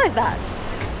actually realize that.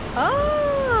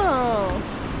 Oh.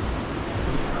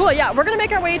 Cool, yeah, we're gonna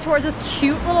make our way towards this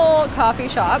cute little coffee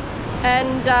shop.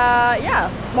 And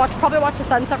yeah, probably watch the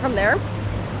sunset from there.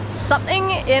 Something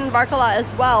in Varkala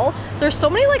as well, there's so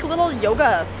many like little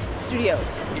yoga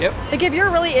studios. Yep. Like if you're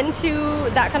really into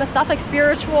that kind of stuff, like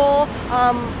spiritual,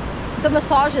 the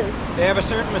massages. They have a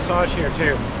certain massage here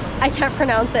too. I can't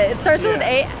pronounce it. It starts with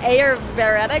an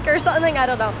Ayurvedic or something, I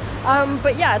don't know.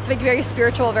 But yeah, it's like very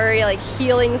spiritual, very like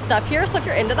healing stuff here. So if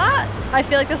you're into that, I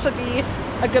feel like this would be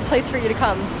a good place for you to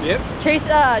come. Yep.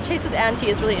 Chase's auntie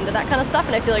is really into that kind of stuff,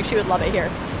 and I feel like she would love it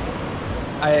here.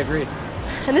 I agree.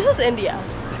 And this is India.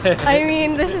 I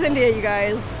mean, this is India, you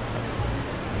guys.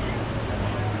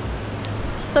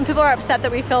 Some people are upset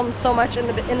that we filmed so much in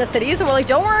the cities, and we're like,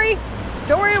 don't worry,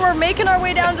 we're making our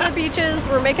way down to the beaches,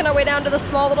 we're making our way down to the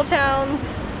small little towns.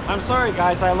 I'm sorry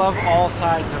guys, I love all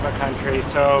sides of a country,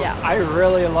 so yeah. I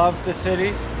really love the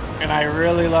city, and I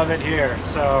really love it here,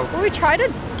 so. Well,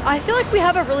 I feel like we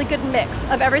have a really good mix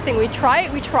of everything. We try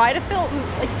to film,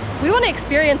 like, we want to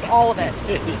experience all of it,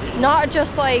 not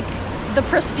just like the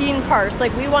pristine parts.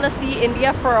 Like we want to see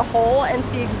India for a whole and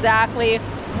see exactly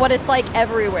what it's like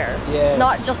everywhere. Yes.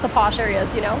 Not just the posh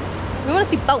areas, you know? We want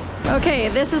to see both. Okay,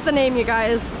 this is the name, you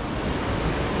guys.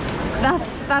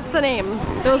 That's the name.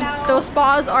 Those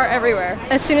spas are everywhere.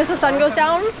 As soon as the sun goes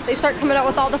down, they start coming out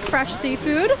with all the fresh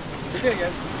seafood.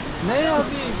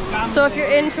 So if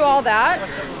you're into all that,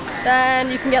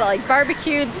 then you can get it like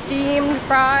barbecued, steamed,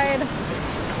 fried.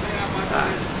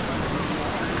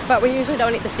 But we usually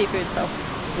don't eat the seafood, so.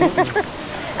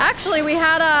 Actually, we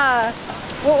had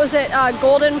what was it,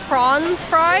 golden prawns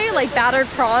fry, like battered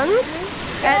prawns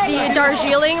at the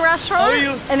Darjeeling restaurant,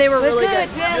 and they were really good.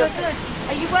 Yeah, we're good.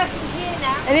 Are you working here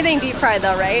now? Anything deep fried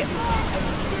though, right?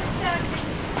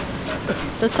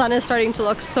 The sun is starting to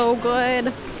look so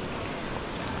good.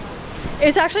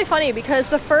 It's actually funny because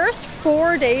the first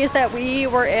 4 days that we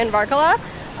were in Varkala,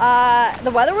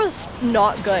 the weather was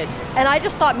not good, and I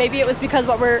just thought maybe it was because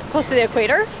we're close to the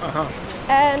equator.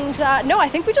 And no, I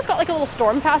think we just got like a little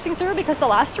storm passing through, because the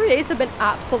last 3 days have been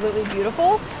absolutely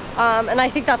beautiful, and I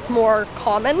think that's more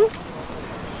common,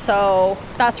 so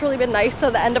that's really been nice. So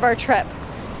the end of our trip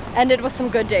ended with some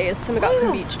good days, and we got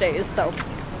some beach days, so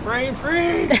rain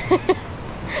free.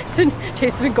 So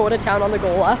Chase has been going to town on the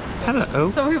Gola.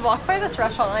 Hello. So we walked by this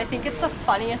restaurant, and I think it's the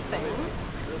funniest thing.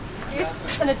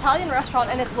 It's an Italian restaurant,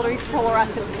 and it's literally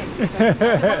fluorescent pink.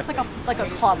 It looks like a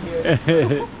club.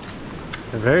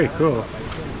 Very cool.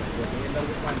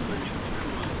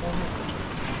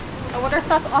 I wonder if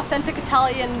that's authentic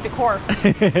Italian decor.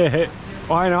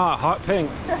 Why not? Hot pink.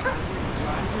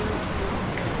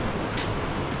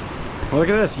 Look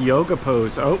at this yoga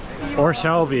pose. Oh, or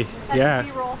Shelby. Yeah.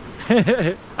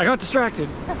 I got distracted.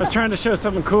 I was trying to show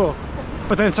something cool,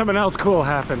 but then something else cool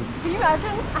happened. Can you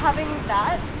imagine having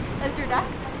that as your deck?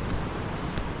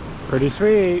 Pretty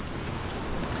sweet.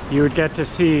 You would get to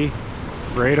see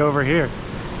right over here.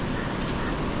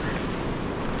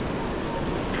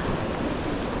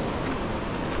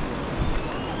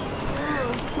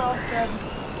 Smells good.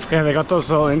 Yeah, they got those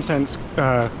little incense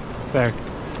there.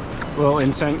 Little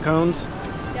incense cones.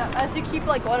 Yeah, as you keep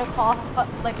like going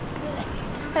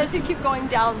as you keep going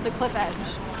down the cliff edge,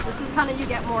 this is kind of, you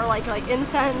get more like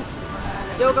incense,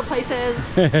 yoga places,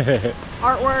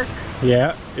 artwork.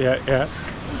 Yeah.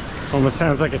 Almost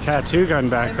sounds like a tattoo gun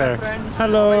back there.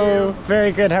 Hello.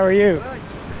 Very good. How are you?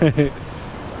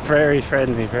 Very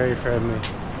friendly. Very friendly.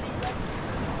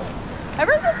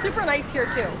 Everyone's been super nice here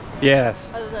too. Yes.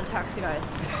 Other than taxi guys.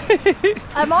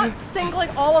 I'm not singling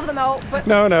all of them out, but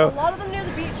no. A lot of them near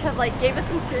the beach have gave us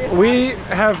some serious. We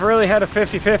have really had a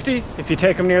 50-50. If you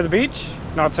take them near the beach,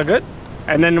 not so good.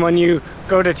 And then when you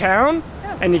go to town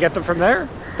and you get them from there,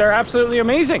 they're absolutely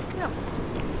amazing. Yeah.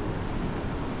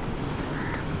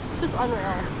 It's just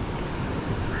unreal.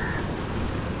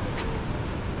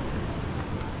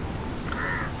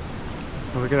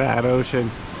 Look at that ocean.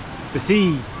 The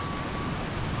sea.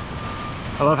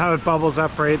 I love how it bubbles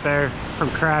up right there from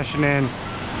crashing in.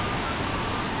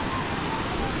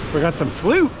 We got some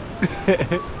flute.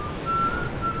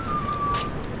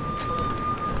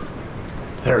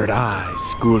 Third Eye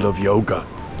School of Yoga.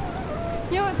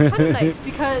 You know, it's kind of nice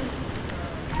because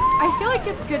I feel like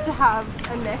it's good to have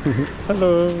a mix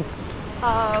Hello.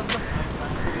 of...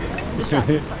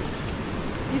 Sorry.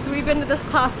 So we've been to this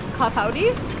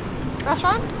Clafouty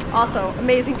restaurant. Also,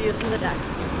 amazing views from the deck.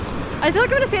 I feel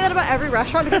like I'm going to say that about every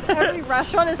restaurant because every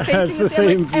restaurant is facing the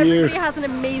same view. Everybody has an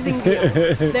amazing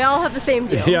view. They all have the same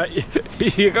view. Yeah,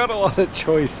 you got a lot of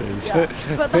choices. Yeah.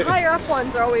 But the higher up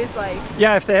ones are always like...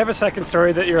 Yeah, if they have a second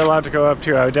story that you're allowed to go up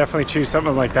to, I would definitely choose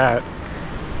something like that.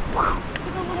 Look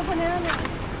at the little bananas.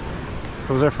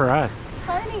 Those are for us.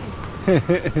 Tiny.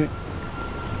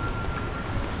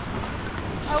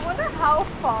 I wonder how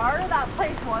far that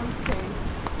place was, Chase.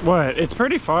 What? It's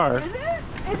pretty far. Is it?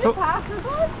 Is So- it past this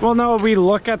one? Well, no, we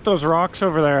look at those rocks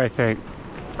over there, I think.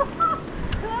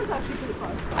 That's actually pretty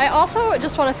fun. I also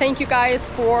just want to thank you guys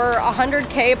for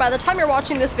 100K. By the time you're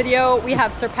watching this video, we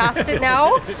have surpassed it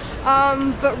now.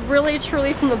 But really,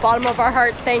 truly, from the bottom of our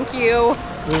hearts, thank you.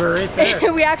 We were right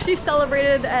there. We actually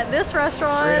celebrated at this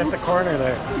restaurant. Right at the corner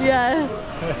there. Yes.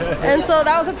 And so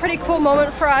that was a pretty cool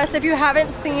moment for us. If you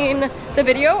haven't seen the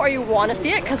video or you want to see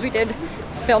it, because we did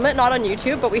film it, not on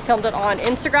YouTube, but we filmed it on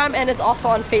Instagram and it's also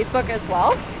on Facebook as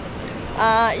well.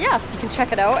 Yes, you can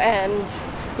check it out, and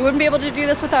we wouldn't be able to do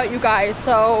this without you guys.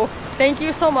 So thank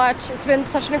you so much. It's been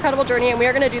such an incredible journey, and we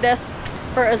are going to do this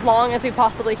for as long as we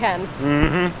possibly can.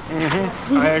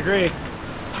 I agree.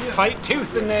 Fight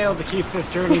tooth and nail to keep this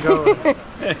journey going.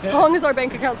 As long as our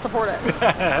bank accounts support it.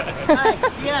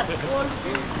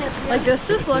 Like this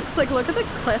just looks like, look at the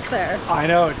cliff there. I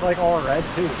know, it's like all red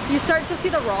too. You start to see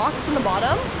the rocks in the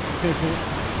bottom.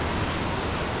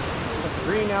 The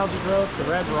green algae growth, the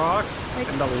red rocks,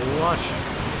 and the lush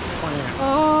plant.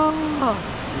 Oh.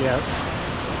 Yep.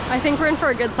 I think we're in for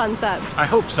a good sunset. I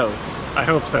hope so. I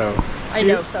hope so. I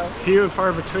know so. Few and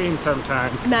far between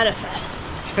sometimes. Manifest.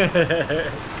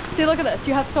 See, look at this.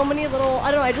 You have so many little,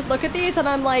 I don't know, I just look at these and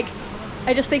I'm like,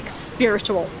 I just think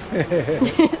spiritual.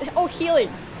 Oh, healing.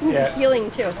 Yeah.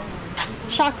 Healing too.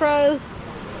 Chakras.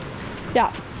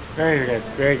 Yeah. Very good,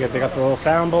 very good. They got the little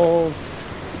sound bowls,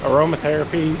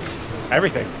 aromatherapies,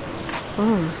 everything.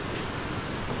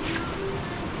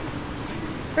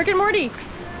 Rick and Morty.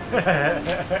 Look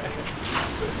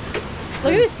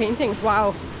at these paintings.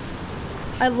 Wow.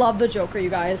 I love the Joker, you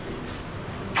guys.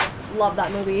 Love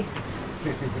that movie.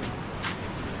 Yeah,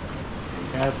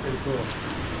 that's pretty cool.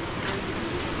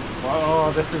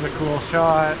 Whoa, this is a cool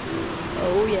shot.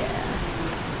 Oh yeah.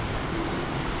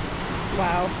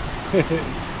 Wow.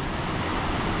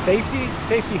 Safety?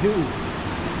 Safety who?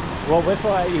 We'll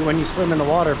whistle at you when you swim in the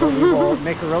water, but we will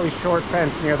make a really short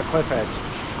fence near the cliff edge.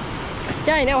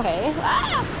 Yeah, I know, hey?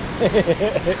 Ah! I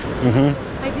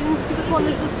didn't see this one.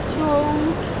 This is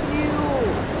so cute.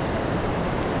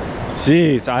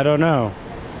 Jeez, I don't know.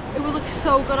 It would look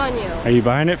so good on you. Are you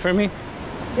buying it for me?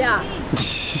 Yeah,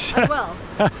 I will.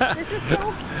 This is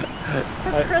so,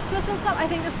 for Christmas and stuff, I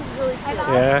think this is really cute.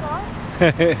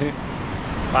 Yeah.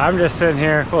 I'm just sitting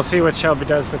here. We'll see what Shelby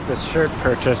does with this shirt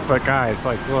purchase, but guys,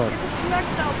 like, look. It's a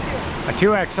 2XL too.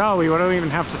 A 2XL, we don't even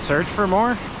have to search for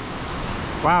more?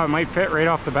 Wow, it might fit right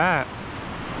off the bat.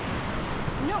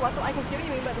 You know what though, I can see what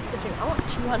you mean by the stitching. I want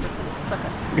 200 for this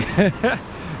sucker.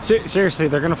 Seriously,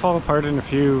 they're gonna fall apart in a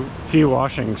few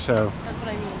washings, so. That's what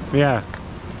I mean. Yeah.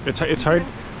 It's hard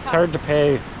to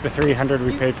pay the 300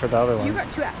 we paid for the other one. You got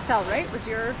 2XL, right? Was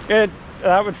your...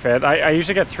 That would fit. I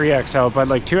usually get 3XL, but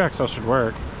like 2XL should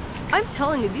work. I'm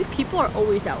telling you, these people are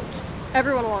always out.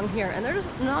 Everyone along here, and they're just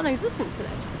non-existent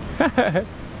today.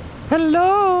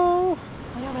 Hello!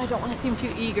 I know, but I don't want to seem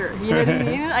too eager. You know what I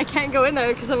mean? I can't go in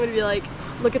there because I'm going to be like,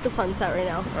 look at the sunset right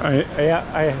now.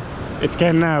 It's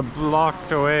getting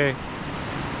blocked away.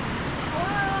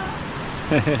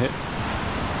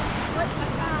 What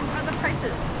are the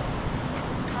prices?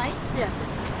 Price? Yes.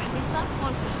 This one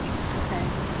 450. Okay.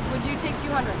 Would you take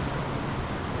 200?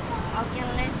 Okay,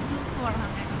 let's do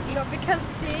 400. You know, because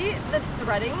see, the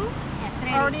threading Yes,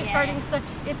 is already starting to,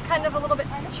 it's kind of a little bit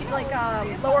like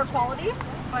lower quality,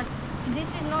 but This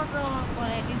is not lower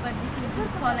quality, but this is good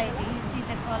quality. You see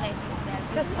the quality there.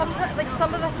 because sometimes, like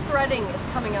some of the threading is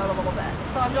coming out a little bit.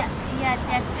 So I'm just, Yeah,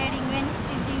 that threading when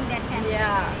stitching that can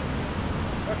Yeah.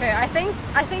 Okay, I think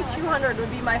 200 would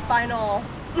be my final.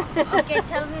 Okay,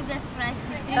 tell me best price.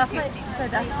 That's my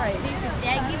best price. 350.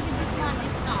 I give you this one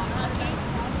discount, okay?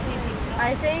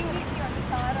 350.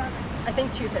 I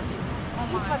think 250.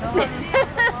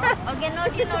 Okay,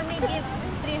 not you normally give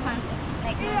 300.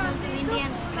 Like normal to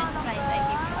Indian best price I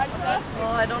give you. Okay?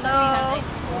 Well, I don't know.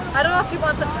 I don't know if he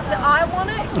wants it. I want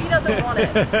it. He doesn't want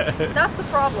it. That's the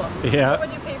problem. Yeah. What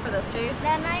would you pay for this, Chase?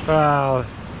 Then I Well,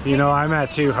 you know, I'm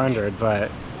at 200,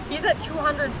 but He's at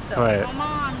 200 still. come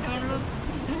on, don't look.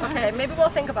 Okay, maybe we'll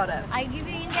think about it. I give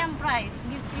you Indian price.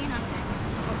 Give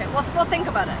 300. Okay, we'll think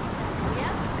about it.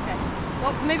 Yeah. Okay.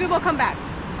 Well, maybe we'll come back.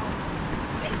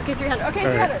 Okay, 300. Okay,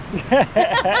 All right. 300.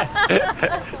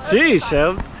 Jeez,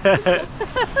 Shelbs.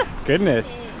 Goodness.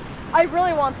 I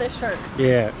really want this shirt.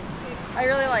 Yeah. I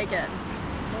really like it.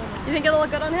 You think it'll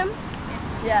look good on him?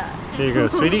 Yeah. Here you go,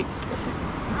 sweetie. Oh,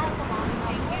 come on.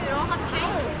 Thank you. You don't have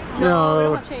change. No, we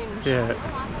don't have change. Yeah.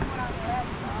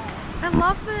 I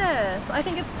love this. I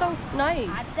think it's so nice.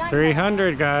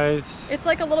 300, guys. It's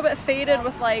like a little bit faded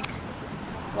with like,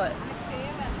 what?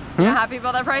 Hmm? You happy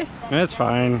about that price? That's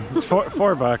fine. It's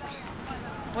 $4 bucks.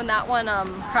 When that one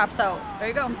craps out. There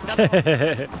you go. Got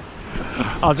the one.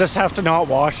 I'll just have to not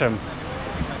wash them.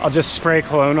 I'll just spray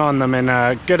cologne on them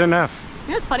and good enough. You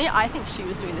know what's funny? I think she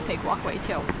was doing the fake walkway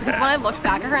too. Because when I looked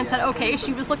back at her and said, okay,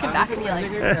 she was looking back at me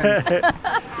like,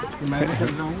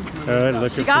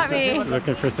 Looking got for me.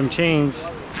 Looking for some change. I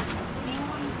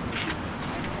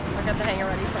got the hanger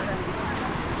ready for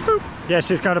her. Yeah,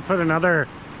 she's got to put another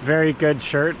very good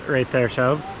shirt right there,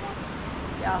 Shelbs.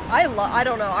 Yeah, I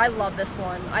don't know. I love this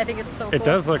one. I think it's so cool. It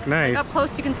does look nice. Like up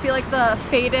close you can see like the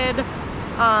faded,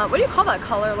 what do you call that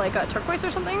color? Like a turquoise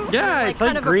or something? Yeah, it's like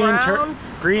kind of green, a brown.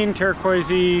 green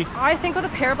turquoisey. I think with a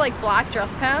pair of like black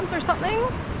dress pants or something.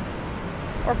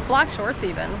 Or black shorts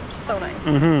even. So nice.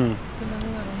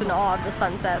 Mm-hmm. Just in awe of the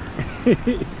sunset.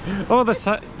 Oh,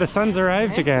 the sun's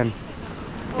arrived again.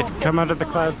 It's come out of the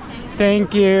clouds.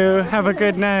 Thank you. Have a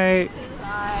good night.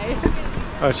 Bye.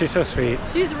 Oh, she's so sweet.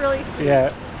 She's really sweet.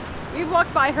 Yeah. We've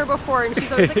walked by her before and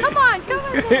she's always like, come on, come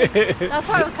on. That's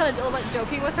why I was kind of a little bit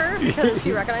joking with her because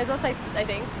she recognized us, I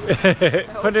think.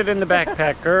 Put it in the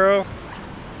backpack, girl.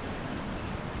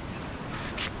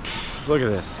 Look at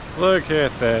this. Look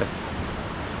at this.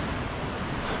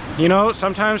 You know,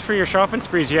 sometimes for your shopping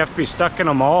sprees, you have to be stuck in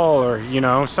a mall or, you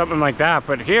know, something like that.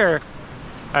 But here,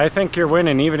 I think you're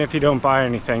winning even if you don't buy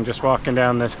anything, just walking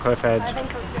down this cliff edge. I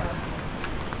think so too.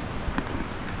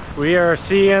 We are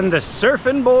seeing the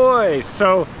surfing boys.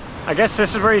 So I guess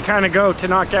this is where you kind of go to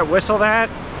not get whistled at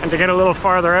and to get a little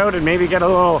farther out and maybe get a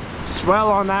little swell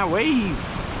on that wave.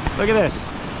 Look at this.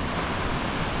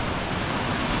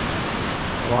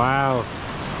 Wow.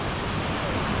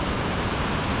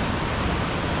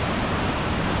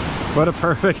 What a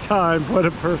perfect time. What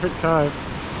a perfect time.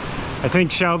 I think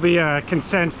Shelby can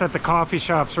sense that the coffee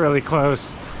shop's really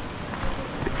close.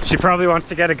 She probably wants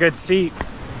to get a good seat.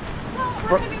 Well,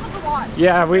 we're going to be able to watch.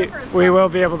 Yeah, the we surfers as will well.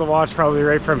 be able to watch probably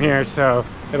right from here, so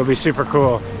it'll be super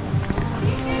cool.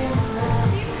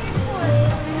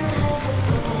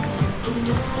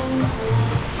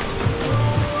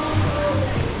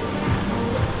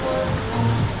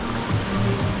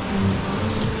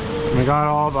 We got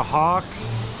all the hawks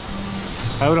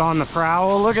out on the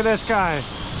prowl. Look at this guy.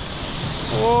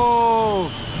 Whoa.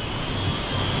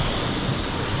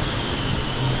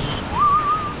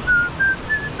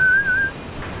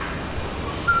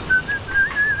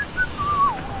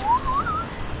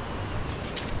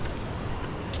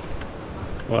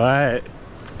 What?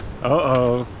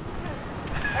 Uh-oh.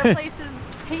 Our place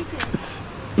is taken.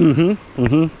 Mm-hmm,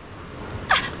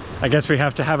 mm-hmm. I guess we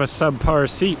have to have a subpar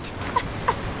seat.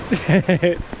 We'll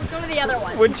go to the other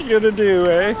one. What you gonna do,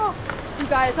 eh? Oh, you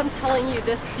guys, I'm telling you,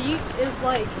 this seat is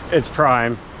like, It's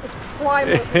prime. it's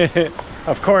primal.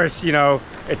 Of course, you know,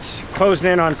 it's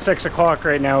closing in on 6 o'clock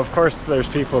right now. Of course, there's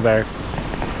people there.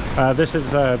 This is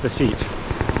the seat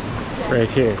right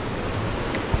here.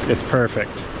 It's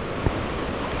perfect.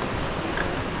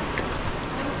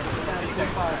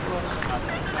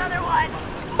 There's another one.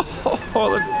 Oh,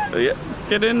 look, yeah,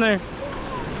 get in there.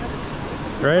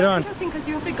 Right on. Interesting because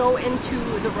you have to go into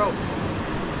the rope.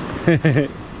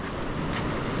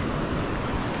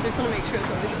 Just want to make sure it's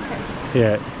always okay.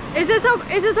 Yeah. Is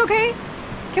this okay?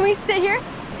 Can we sit here?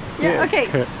 Yeah. Yeah. Okay.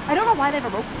 I don't know why they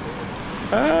have a rope.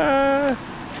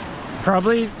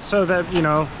 Probably so that, you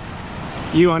know,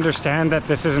 you understand that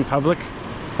this isn't public.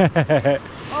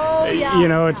 Oh yeah. You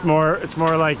know, it's more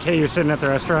like, hey, you're sitting at the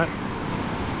restaurant.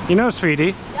 You know,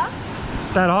 sweetie, Yeah.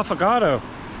 that affogato.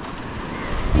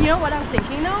 You know what I was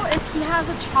thinking though is he has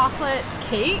a chocolate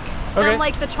cake. Okay. And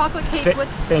like the chocolate cake with.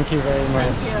 Thank you very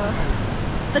much.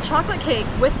 Thank you. The chocolate cake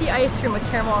with the ice cream with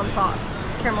caramel on sauce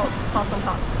on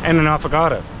top. And an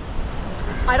affogato.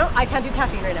 I can't do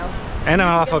caffeine right now. And an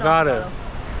Get an affogato.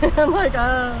 avocado. I'm like,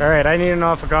 All right, I need an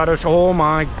affogato. Oh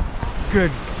my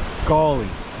good golly.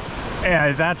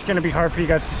 Yeah, that's gonna be hard for you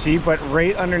guys to see, but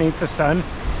right underneath the sun,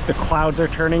 the clouds are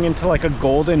turning into like a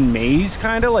golden maze,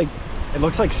 kind of like, it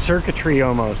looks like circuitry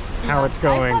almost, how it's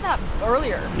going. I saw that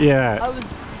earlier. Yeah. I was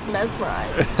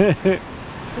mesmerized.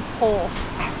 This pole.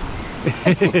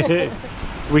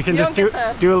 We can You just don't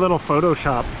get do a little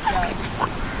Photoshop.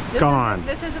 This Gone.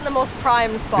 This isn't the most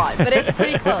prime spot, but it's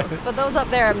pretty close. But those up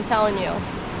there, I'm telling you.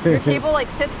 Your table like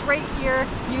sits right here.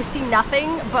 You see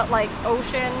nothing but like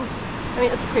ocean. I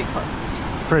mean, it's pretty close.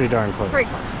 It's pretty darn close. It's pretty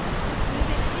close.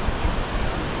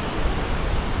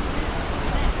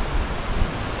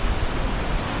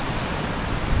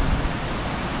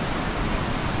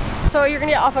 So you're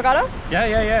gonna get affogato?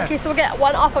 Yeah. Okay, so we'll get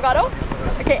one affogato.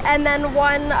 Okay, and then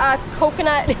one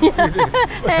coconut.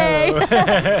 Hey,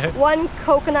 one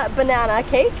coconut banana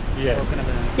cake. Yes.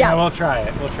 Yeah. We'll try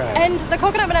it. We'll try it. And the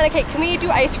coconut banana cake. Can we do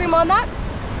ice cream on that?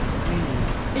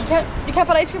 You can't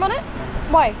put ice cream on it?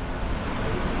 Why?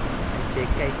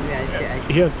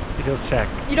 He'll check.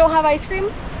 You don't have ice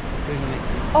cream?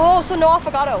 Oh, so no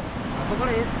affogato.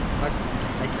 Avocado is, but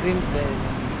ice cream,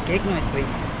 cake no ice cream.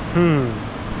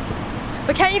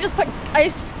 But can't you just put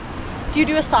ice? Do you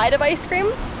do a side of ice cream?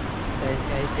 I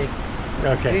check.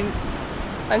 Okay.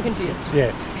 I'm confused.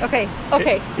 Yeah. Okay.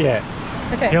 Yeah.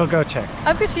 Okay. He'll go check.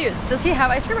 I'm confused. Does he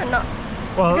have ice cream or not?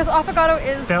 Well, Because affogato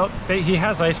is. he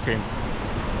has ice cream.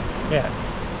 Yeah.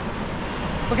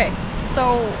 Okay.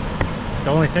 So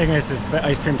The only thing is the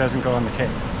ice cream doesn't go on the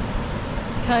cake.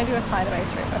 can I do a side of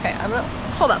ice cream? Okay. I'm gonna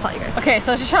hold that thought, you guys. Okay.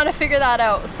 So I was just trying to figure that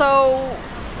out. So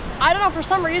I don't know. For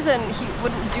some reason, he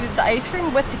wouldn't do the ice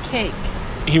cream with the cake.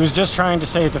 He was just trying to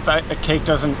say that the cake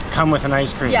doesn't come with an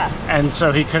ice cream. Yes. And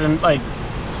so he couldn't like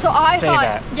So I say thought,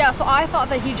 that. yeah, so I thought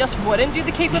that he just wouldn't do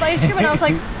the cake with ice cream, and I was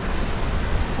like,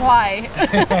 why?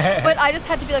 But I just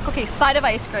had to be like, okay, side of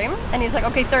ice cream, and he's like,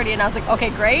 okay, 30, and I was like, okay,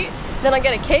 great. Then I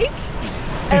get a cake,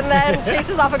 and then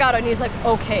Chase's affogato, and he's like,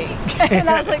 okay. And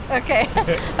I was like, okay.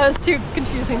 That was too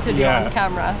confusing to do on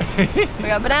camera. We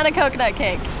got banana coconut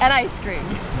cake and ice cream.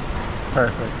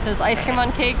 Perfect. Because ice cream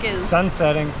on cake is... Sun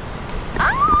setting.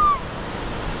 Ah!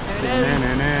 There it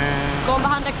is. It's going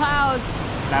behind the clouds.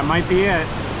 That might be it.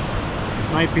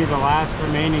 This might be the last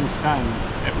remaining sun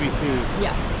that we see.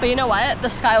 Yeah, but you know what? The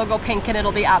sky will go pink and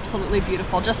it'll be absolutely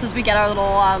beautiful. Just as we get our little,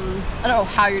 I don't know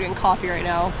how you're doing coffee right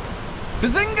now.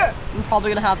 Bazinga! I'm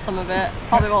probably gonna have some of it.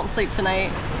 Probably won't sleep tonight.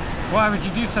 Why would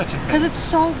you do such a thing? Because it's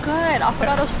so good.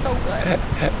 Affogato's so good.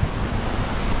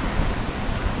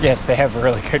 Yes, they have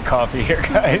really good coffee here,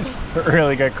 guys.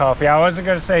 Really good coffee. I wasn't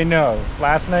gonna say no.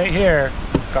 Last night here,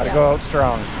 gotta go out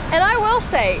strong. And I will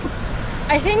say,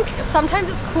 I think sometimes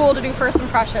it's cool to do first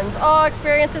impressions. Oh,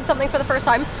 experiencing something for the first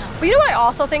time. But you know what I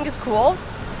also think is cool?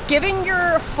 Giving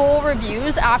your full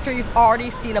reviews after you've already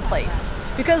seen a place.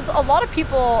 Because a lot of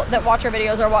people that watch our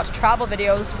videos or watch travel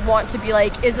videos want to be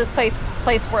like, is this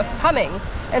place worth coming?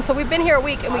 And so we've been here a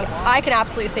week and I can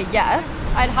absolutely say yes.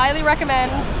 I'd highly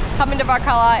recommend coming to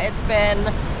Varkala. It's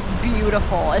been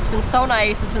beautiful. It's been so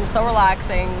nice. It's been so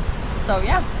relaxing. So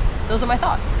yeah, those are my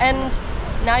thoughts. And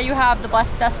now you have the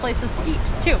best places to eat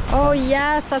too. Oh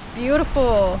yes, that's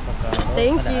beautiful.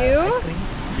 Thank you.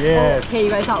 Yes. Okay, you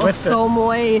guys, that looks so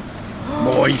moist.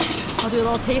 Moist. I'll do a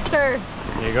little taster.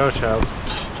 There you go, Shelby.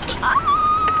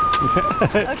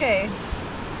 Okay.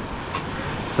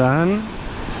 Sun,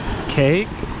 cake.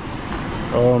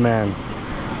 Oh man.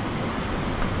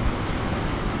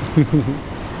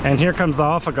 And here comes the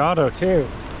affogato too.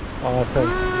 Awesome.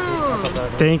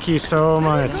 Thank you so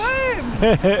much.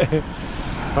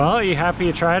 Well, are you happy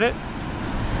you tried it?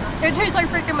 It tastes like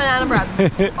freaking banana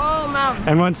bread. Oh man.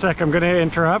 And one sec, I'm gonna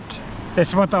interrupt. This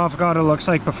is what the affogato looks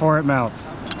like before it melts.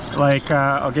 Like,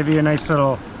 I'll give you a nice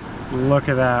little look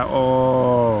at that.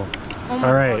 Oh.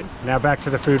 All right, now back to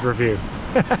the food review.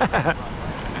 I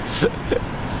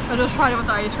just tried it with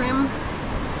the ice cream.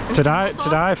 To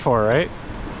die for, right?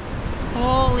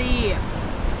 Holy.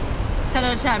 10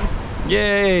 out of 10.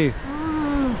 Yay. You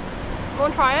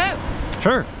wanna try it?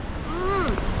 Sure.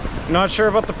 Not sure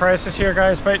about the prices here,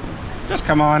 guys, but just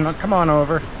come on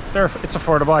over. It's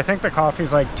affordable. I think the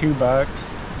coffee's like $2. Oh,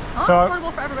 so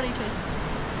affordable for everybody, Chase.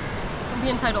 Don't be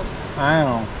entitled. I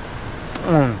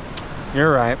know.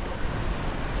 You're right.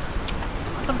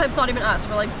 Sometimes not even us.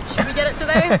 We're like, should we get it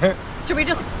today? Should we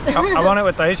just... I want it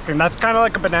with the ice cream. That's kind of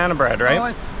like a banana bread, right? Oh,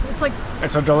 it's like...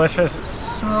 It's a delicious,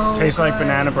 tastes like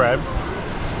banana bread.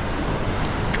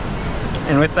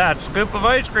 And with that scoop of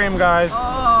ice cream, guys.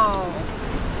 Oh.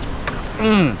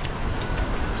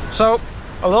 So,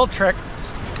 a little trick,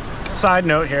 side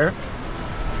note here,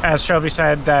 as Shelby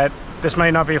said, that this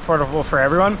might not be affordable for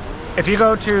everyone. If you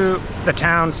go to the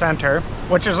town center,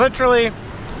 which is literally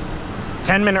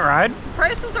 10-minute ride.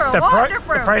 Prices are a lot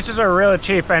different. The prices are really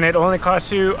cheap, and it only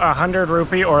costs you 100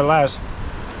 rupee or less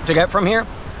to get from here.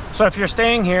 So if you're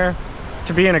staying here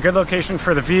to be in a good location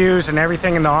for the views and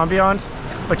everything and the ambiance,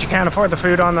 but you can't afford the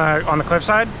food on the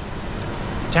cliffside,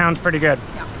 the town's pretty good.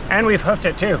 Yeah. And we've hoofed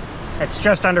it too. It's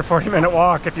just under 40-minute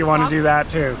walk if you want to do that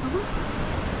too.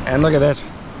 And look at this.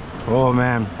 Oh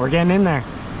man, we're getting in there.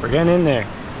 We're getting in there.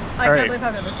 I can't believe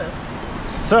how good this is.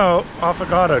 So,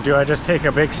 affogato, do I just take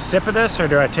a big sip of this or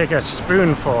do I take a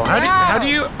spoonful? How do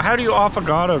you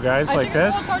affogato, guys, like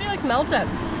this? It's already like melted.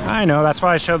 I know, that's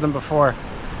why I showed them before.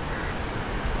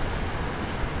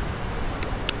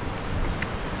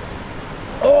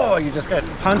 Oh, you just got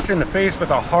punched in the face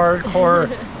with a hardcore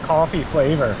coffee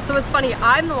flavor. So it's funny,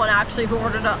 I'm the one actually who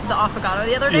ordered the affogato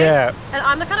the other day. Yeah. And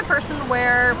I'm the kind of person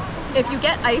where if you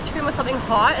get ice cream with something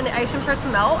hot and the ice cream starts to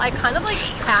melt, I kind of like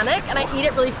panic and I eat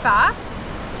it really fast.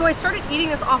 So I started eating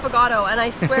this affogato and I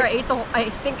swear I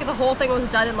think the whole thing was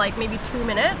done in like maybe 2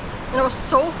 minutes. And I was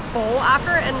so full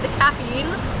after, and the caffeine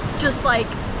just like,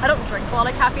 I don't drink a lot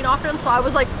of caffeine often, so I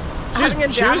was like having a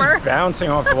jammer. She was bouncing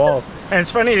off the walls. And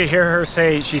it's funny to hear her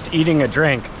say she's eating a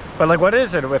drink. But like, what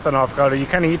is it with an affogato? You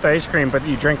kind of eat the ice cream, but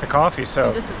you drink the coffee, so.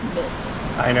 And this is mint.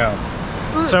 I know.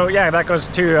 So yeah, that goes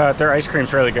to, their ice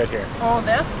cream's really good here. Oh,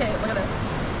 this? Okay, look at this.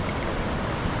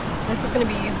 This is gonna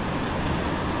be...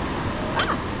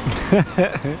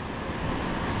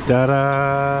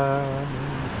 Ta-da!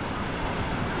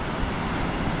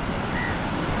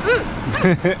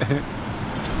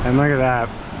 And look at that.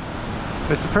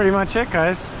 This is pretty much it,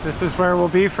 guys. This is where we'll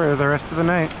be for the rest of the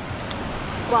night.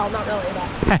 Well, not really,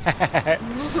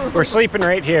 but... We're sleeping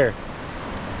right here.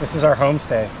 This is our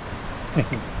homestay.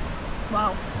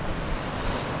 Wow.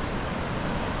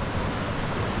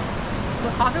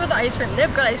 The coffee with the ice cream. They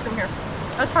have good ice cream here.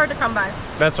 That's hard to come by.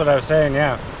 That's what I was saying,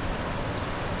 yeah.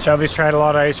 Shelby's tried a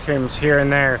lot of ice creams here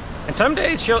and there. And some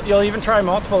days you'll even try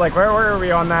multiple. Like where were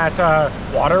we on that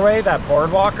waterway, that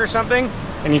boardwalk or something?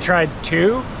 And you tried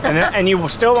 2, and you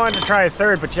still wanted to try a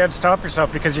 3rd, but you had to stop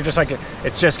yourself because you're just like,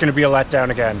 it's just going to be a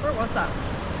letdown again. Where was that?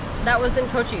 That was in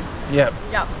Kochi. Yep.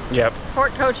 Yep. Yep.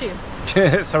 Fort Kochi.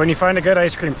 So when you find a good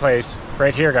ice cream place,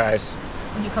 right here, guys.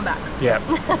 You come back. Yep.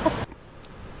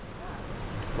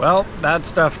 Well, that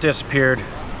stuff disappeared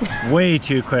way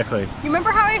too quickly. You remember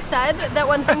how I said that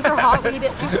when things are hot, we eat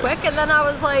it too quick? And then I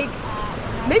was like,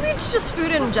 maybe it's just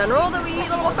food in general that we eat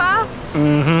a little fast.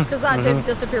 Because that did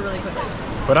disappear really quickly.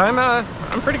 But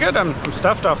I'm pretty good. I'm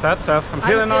stuffed off that stuff. I'm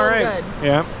feeling all right. Good.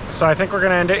 Yeah. So I think we're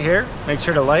gonna end it here. Make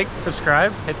sure to like,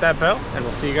 subscribe, hit that bell, and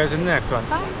we'll see you guys in the next one.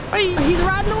 Bye. Bye. He's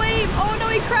riding the wave. Oh no,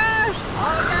 he crashed.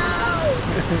 Oh no.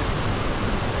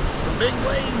 Some big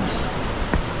waves.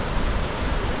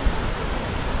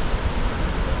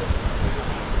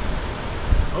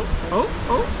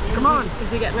 Oh, come on. Is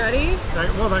he getting ready?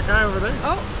 Well, that guy over there.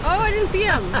 Oh, I didn't see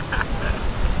him.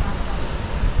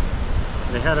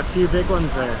 They had a few big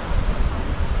ones there.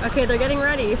 Okay, they're getting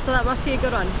ready, so that must be a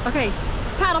good one. Okay,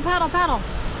 paddle, paddle, paddle.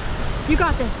 You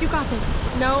got this, you got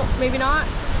this. No, maybe not.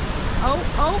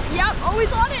 Oh, yep, oh,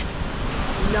 he's on it.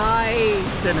 Nice.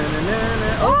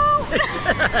 Oh!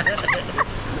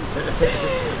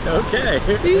 Okay.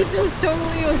 He just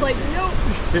totally was like, nope.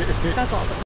 That's awesome.